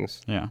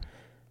things. Yeah,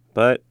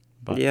 but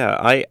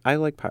yeah, I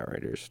like Power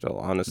Rangers still.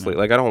 Honestly,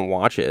 like I don't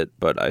watch it,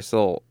 but I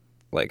still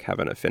like have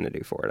an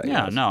affinity for it. I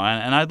guess. No,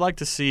 and I'd like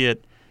to see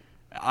it.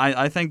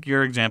 I think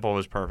your example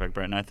was perfect,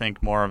 Britton. I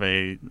think more of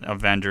a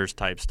Avengers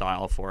type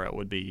style for it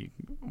would be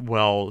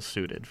well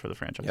suited for the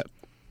franchise. Yep.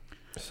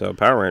 So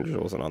Power Rangers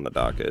wasn't on the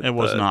docket. It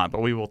was not,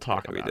 but we will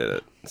talk about it. We did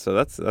it. So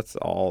that's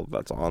all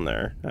that's on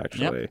there,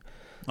 actually.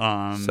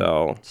 Yep.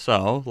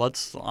 So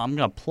let's. I'm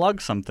gonna plug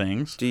some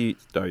things. Is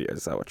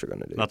that what you're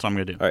gonna do? That's what I'm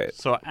gonna do. All right.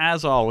 So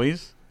as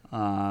always,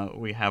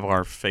 we have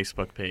our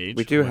Facebook page.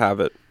 We do have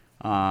it.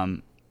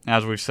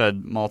 As we've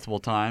said multiple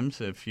times,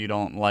 if you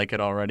don't like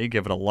it already,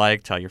 give it a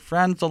like. Tell your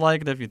friends to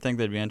like it if you think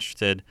they'd be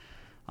interested.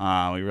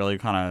 We really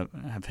kind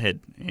of have hit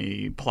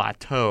a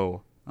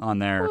plateau on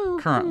their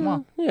current.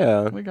 Well,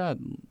 yeah, we got,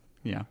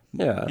 not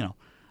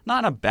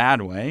in a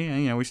bad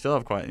way. We still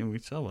have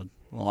a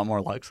lot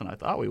more likes than I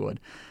thought we would.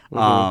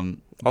 Also,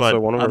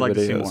 but one of I'd our like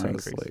to see videos more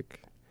has increase.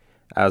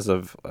 as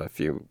of a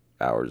few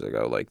hours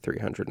ago,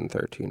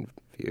 313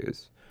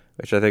 views,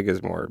 which I think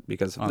is more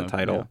because of the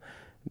title. Yeah.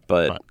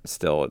 But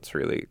still, it's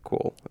really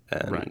cool,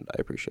 and I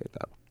appreciate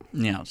that.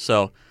 Yeah,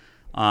 so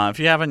if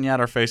you haven't yet,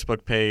 our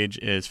Facebook page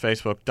is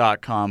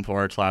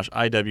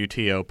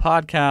facebook.com/IWTO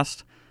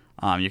podcast.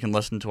 You can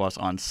listen to us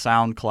on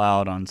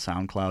SoundCloud on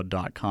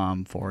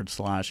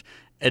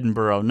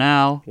soundcloud.com/Edinburgh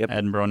Now. Yep.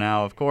 Edinburgh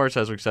Now, of course,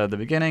 as we said at the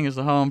beginning, is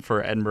the home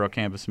for Edinburgh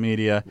Campus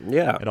Media.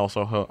 Yeah. It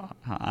also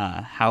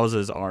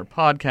houses our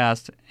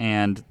podcast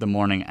and The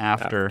Morning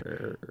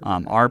After.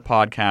 Our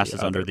podcast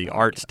is under the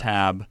Arts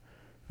tab.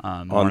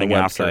 On the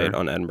website,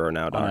 on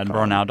EdinburghNow.com. On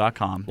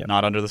EdinburghNow.com,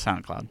 not under the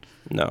SoundCloud.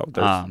 No,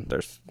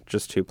 there's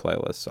just two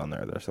playlists on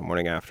there. There's the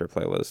Morning After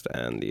playlist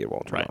and the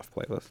Walter Off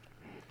playlist.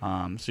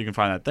 So you can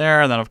find that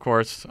there. And then, of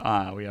course,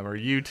 we have our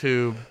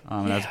YouTube.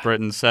 As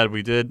Britton said,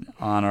 we did,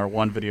 on our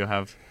one video,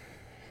 have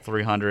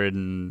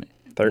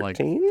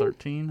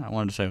 313? I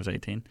wanted to say it was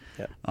 18.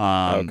 Yeah.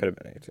 It could have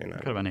been 18.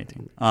 Could have been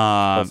 18.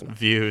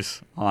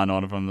 Views on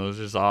one of them. Those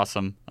is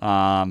awesome.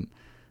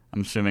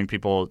 I'm assuming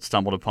people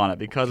stumbled upon it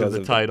because of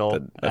the title,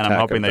 and I'm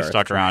hoping they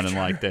stuck around and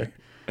liked it.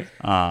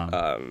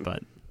 But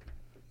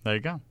there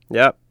you go.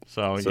 Yep.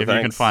 So if you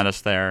can find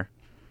us there.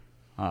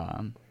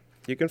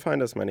 You can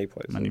find us many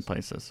places. Many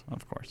places,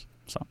 of course.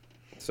 So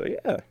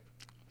yeah.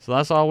 So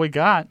that's all we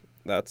got.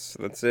 That's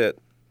it.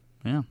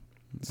 Yeah.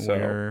 So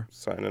we're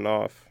signing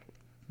off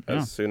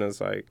as soon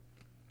as I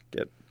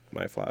get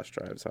my flash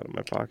drives out of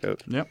my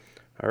pocket. Yep.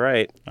 All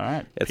right.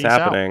 It's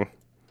happening.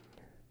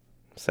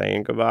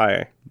 Saying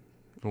goodbye.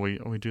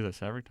 We do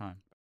this every time.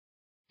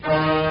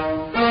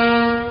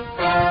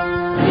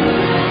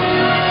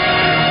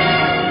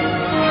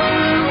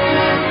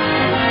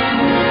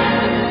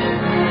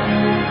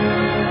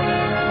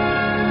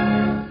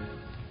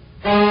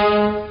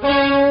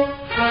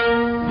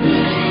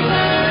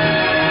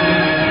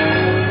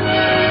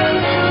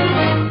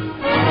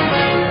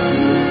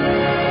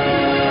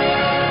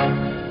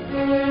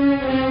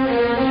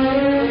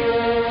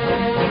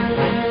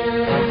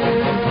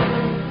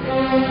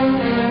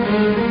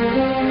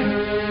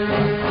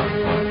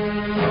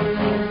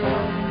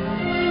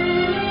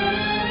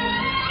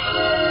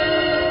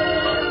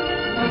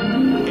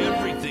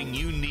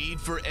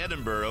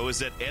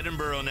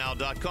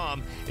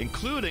 EdinburghNow.com,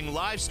 including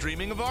live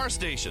streaming of our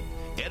station.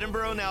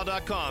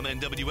 EdinburghNow.com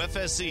and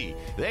WFSC,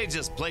 they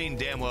just plain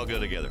damn well go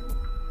together.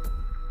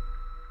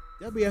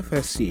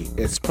 WFSC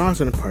is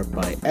sponsored in part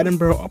by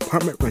Edinburgh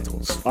Apartment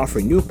Rentals,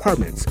 offering new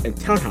apartments and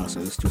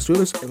townhouses to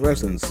students and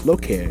residents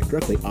located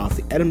directly off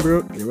the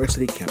Edinburgh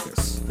University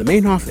campus. The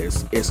main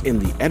office is in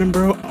the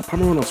Edinburgh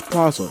Apartment Rentals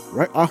Plaza,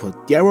 right off of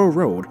Darrow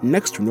Road,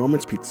 next to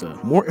Norman's Pizza.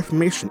 More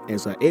information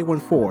is at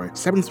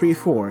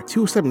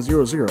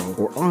 814-734-2700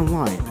 or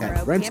online at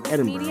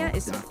rentsedinburgh.com. Media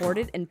is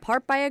supported in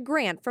part by a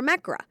grant from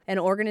ECRA, an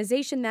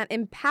organization that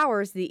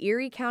empowers the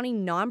Erie County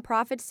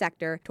nonprofit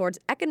sector towards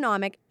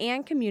economic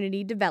and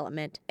community development.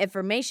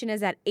 Information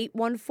is at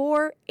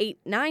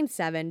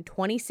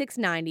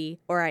 814-897-2690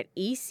 or at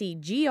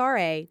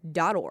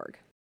ecgra.org.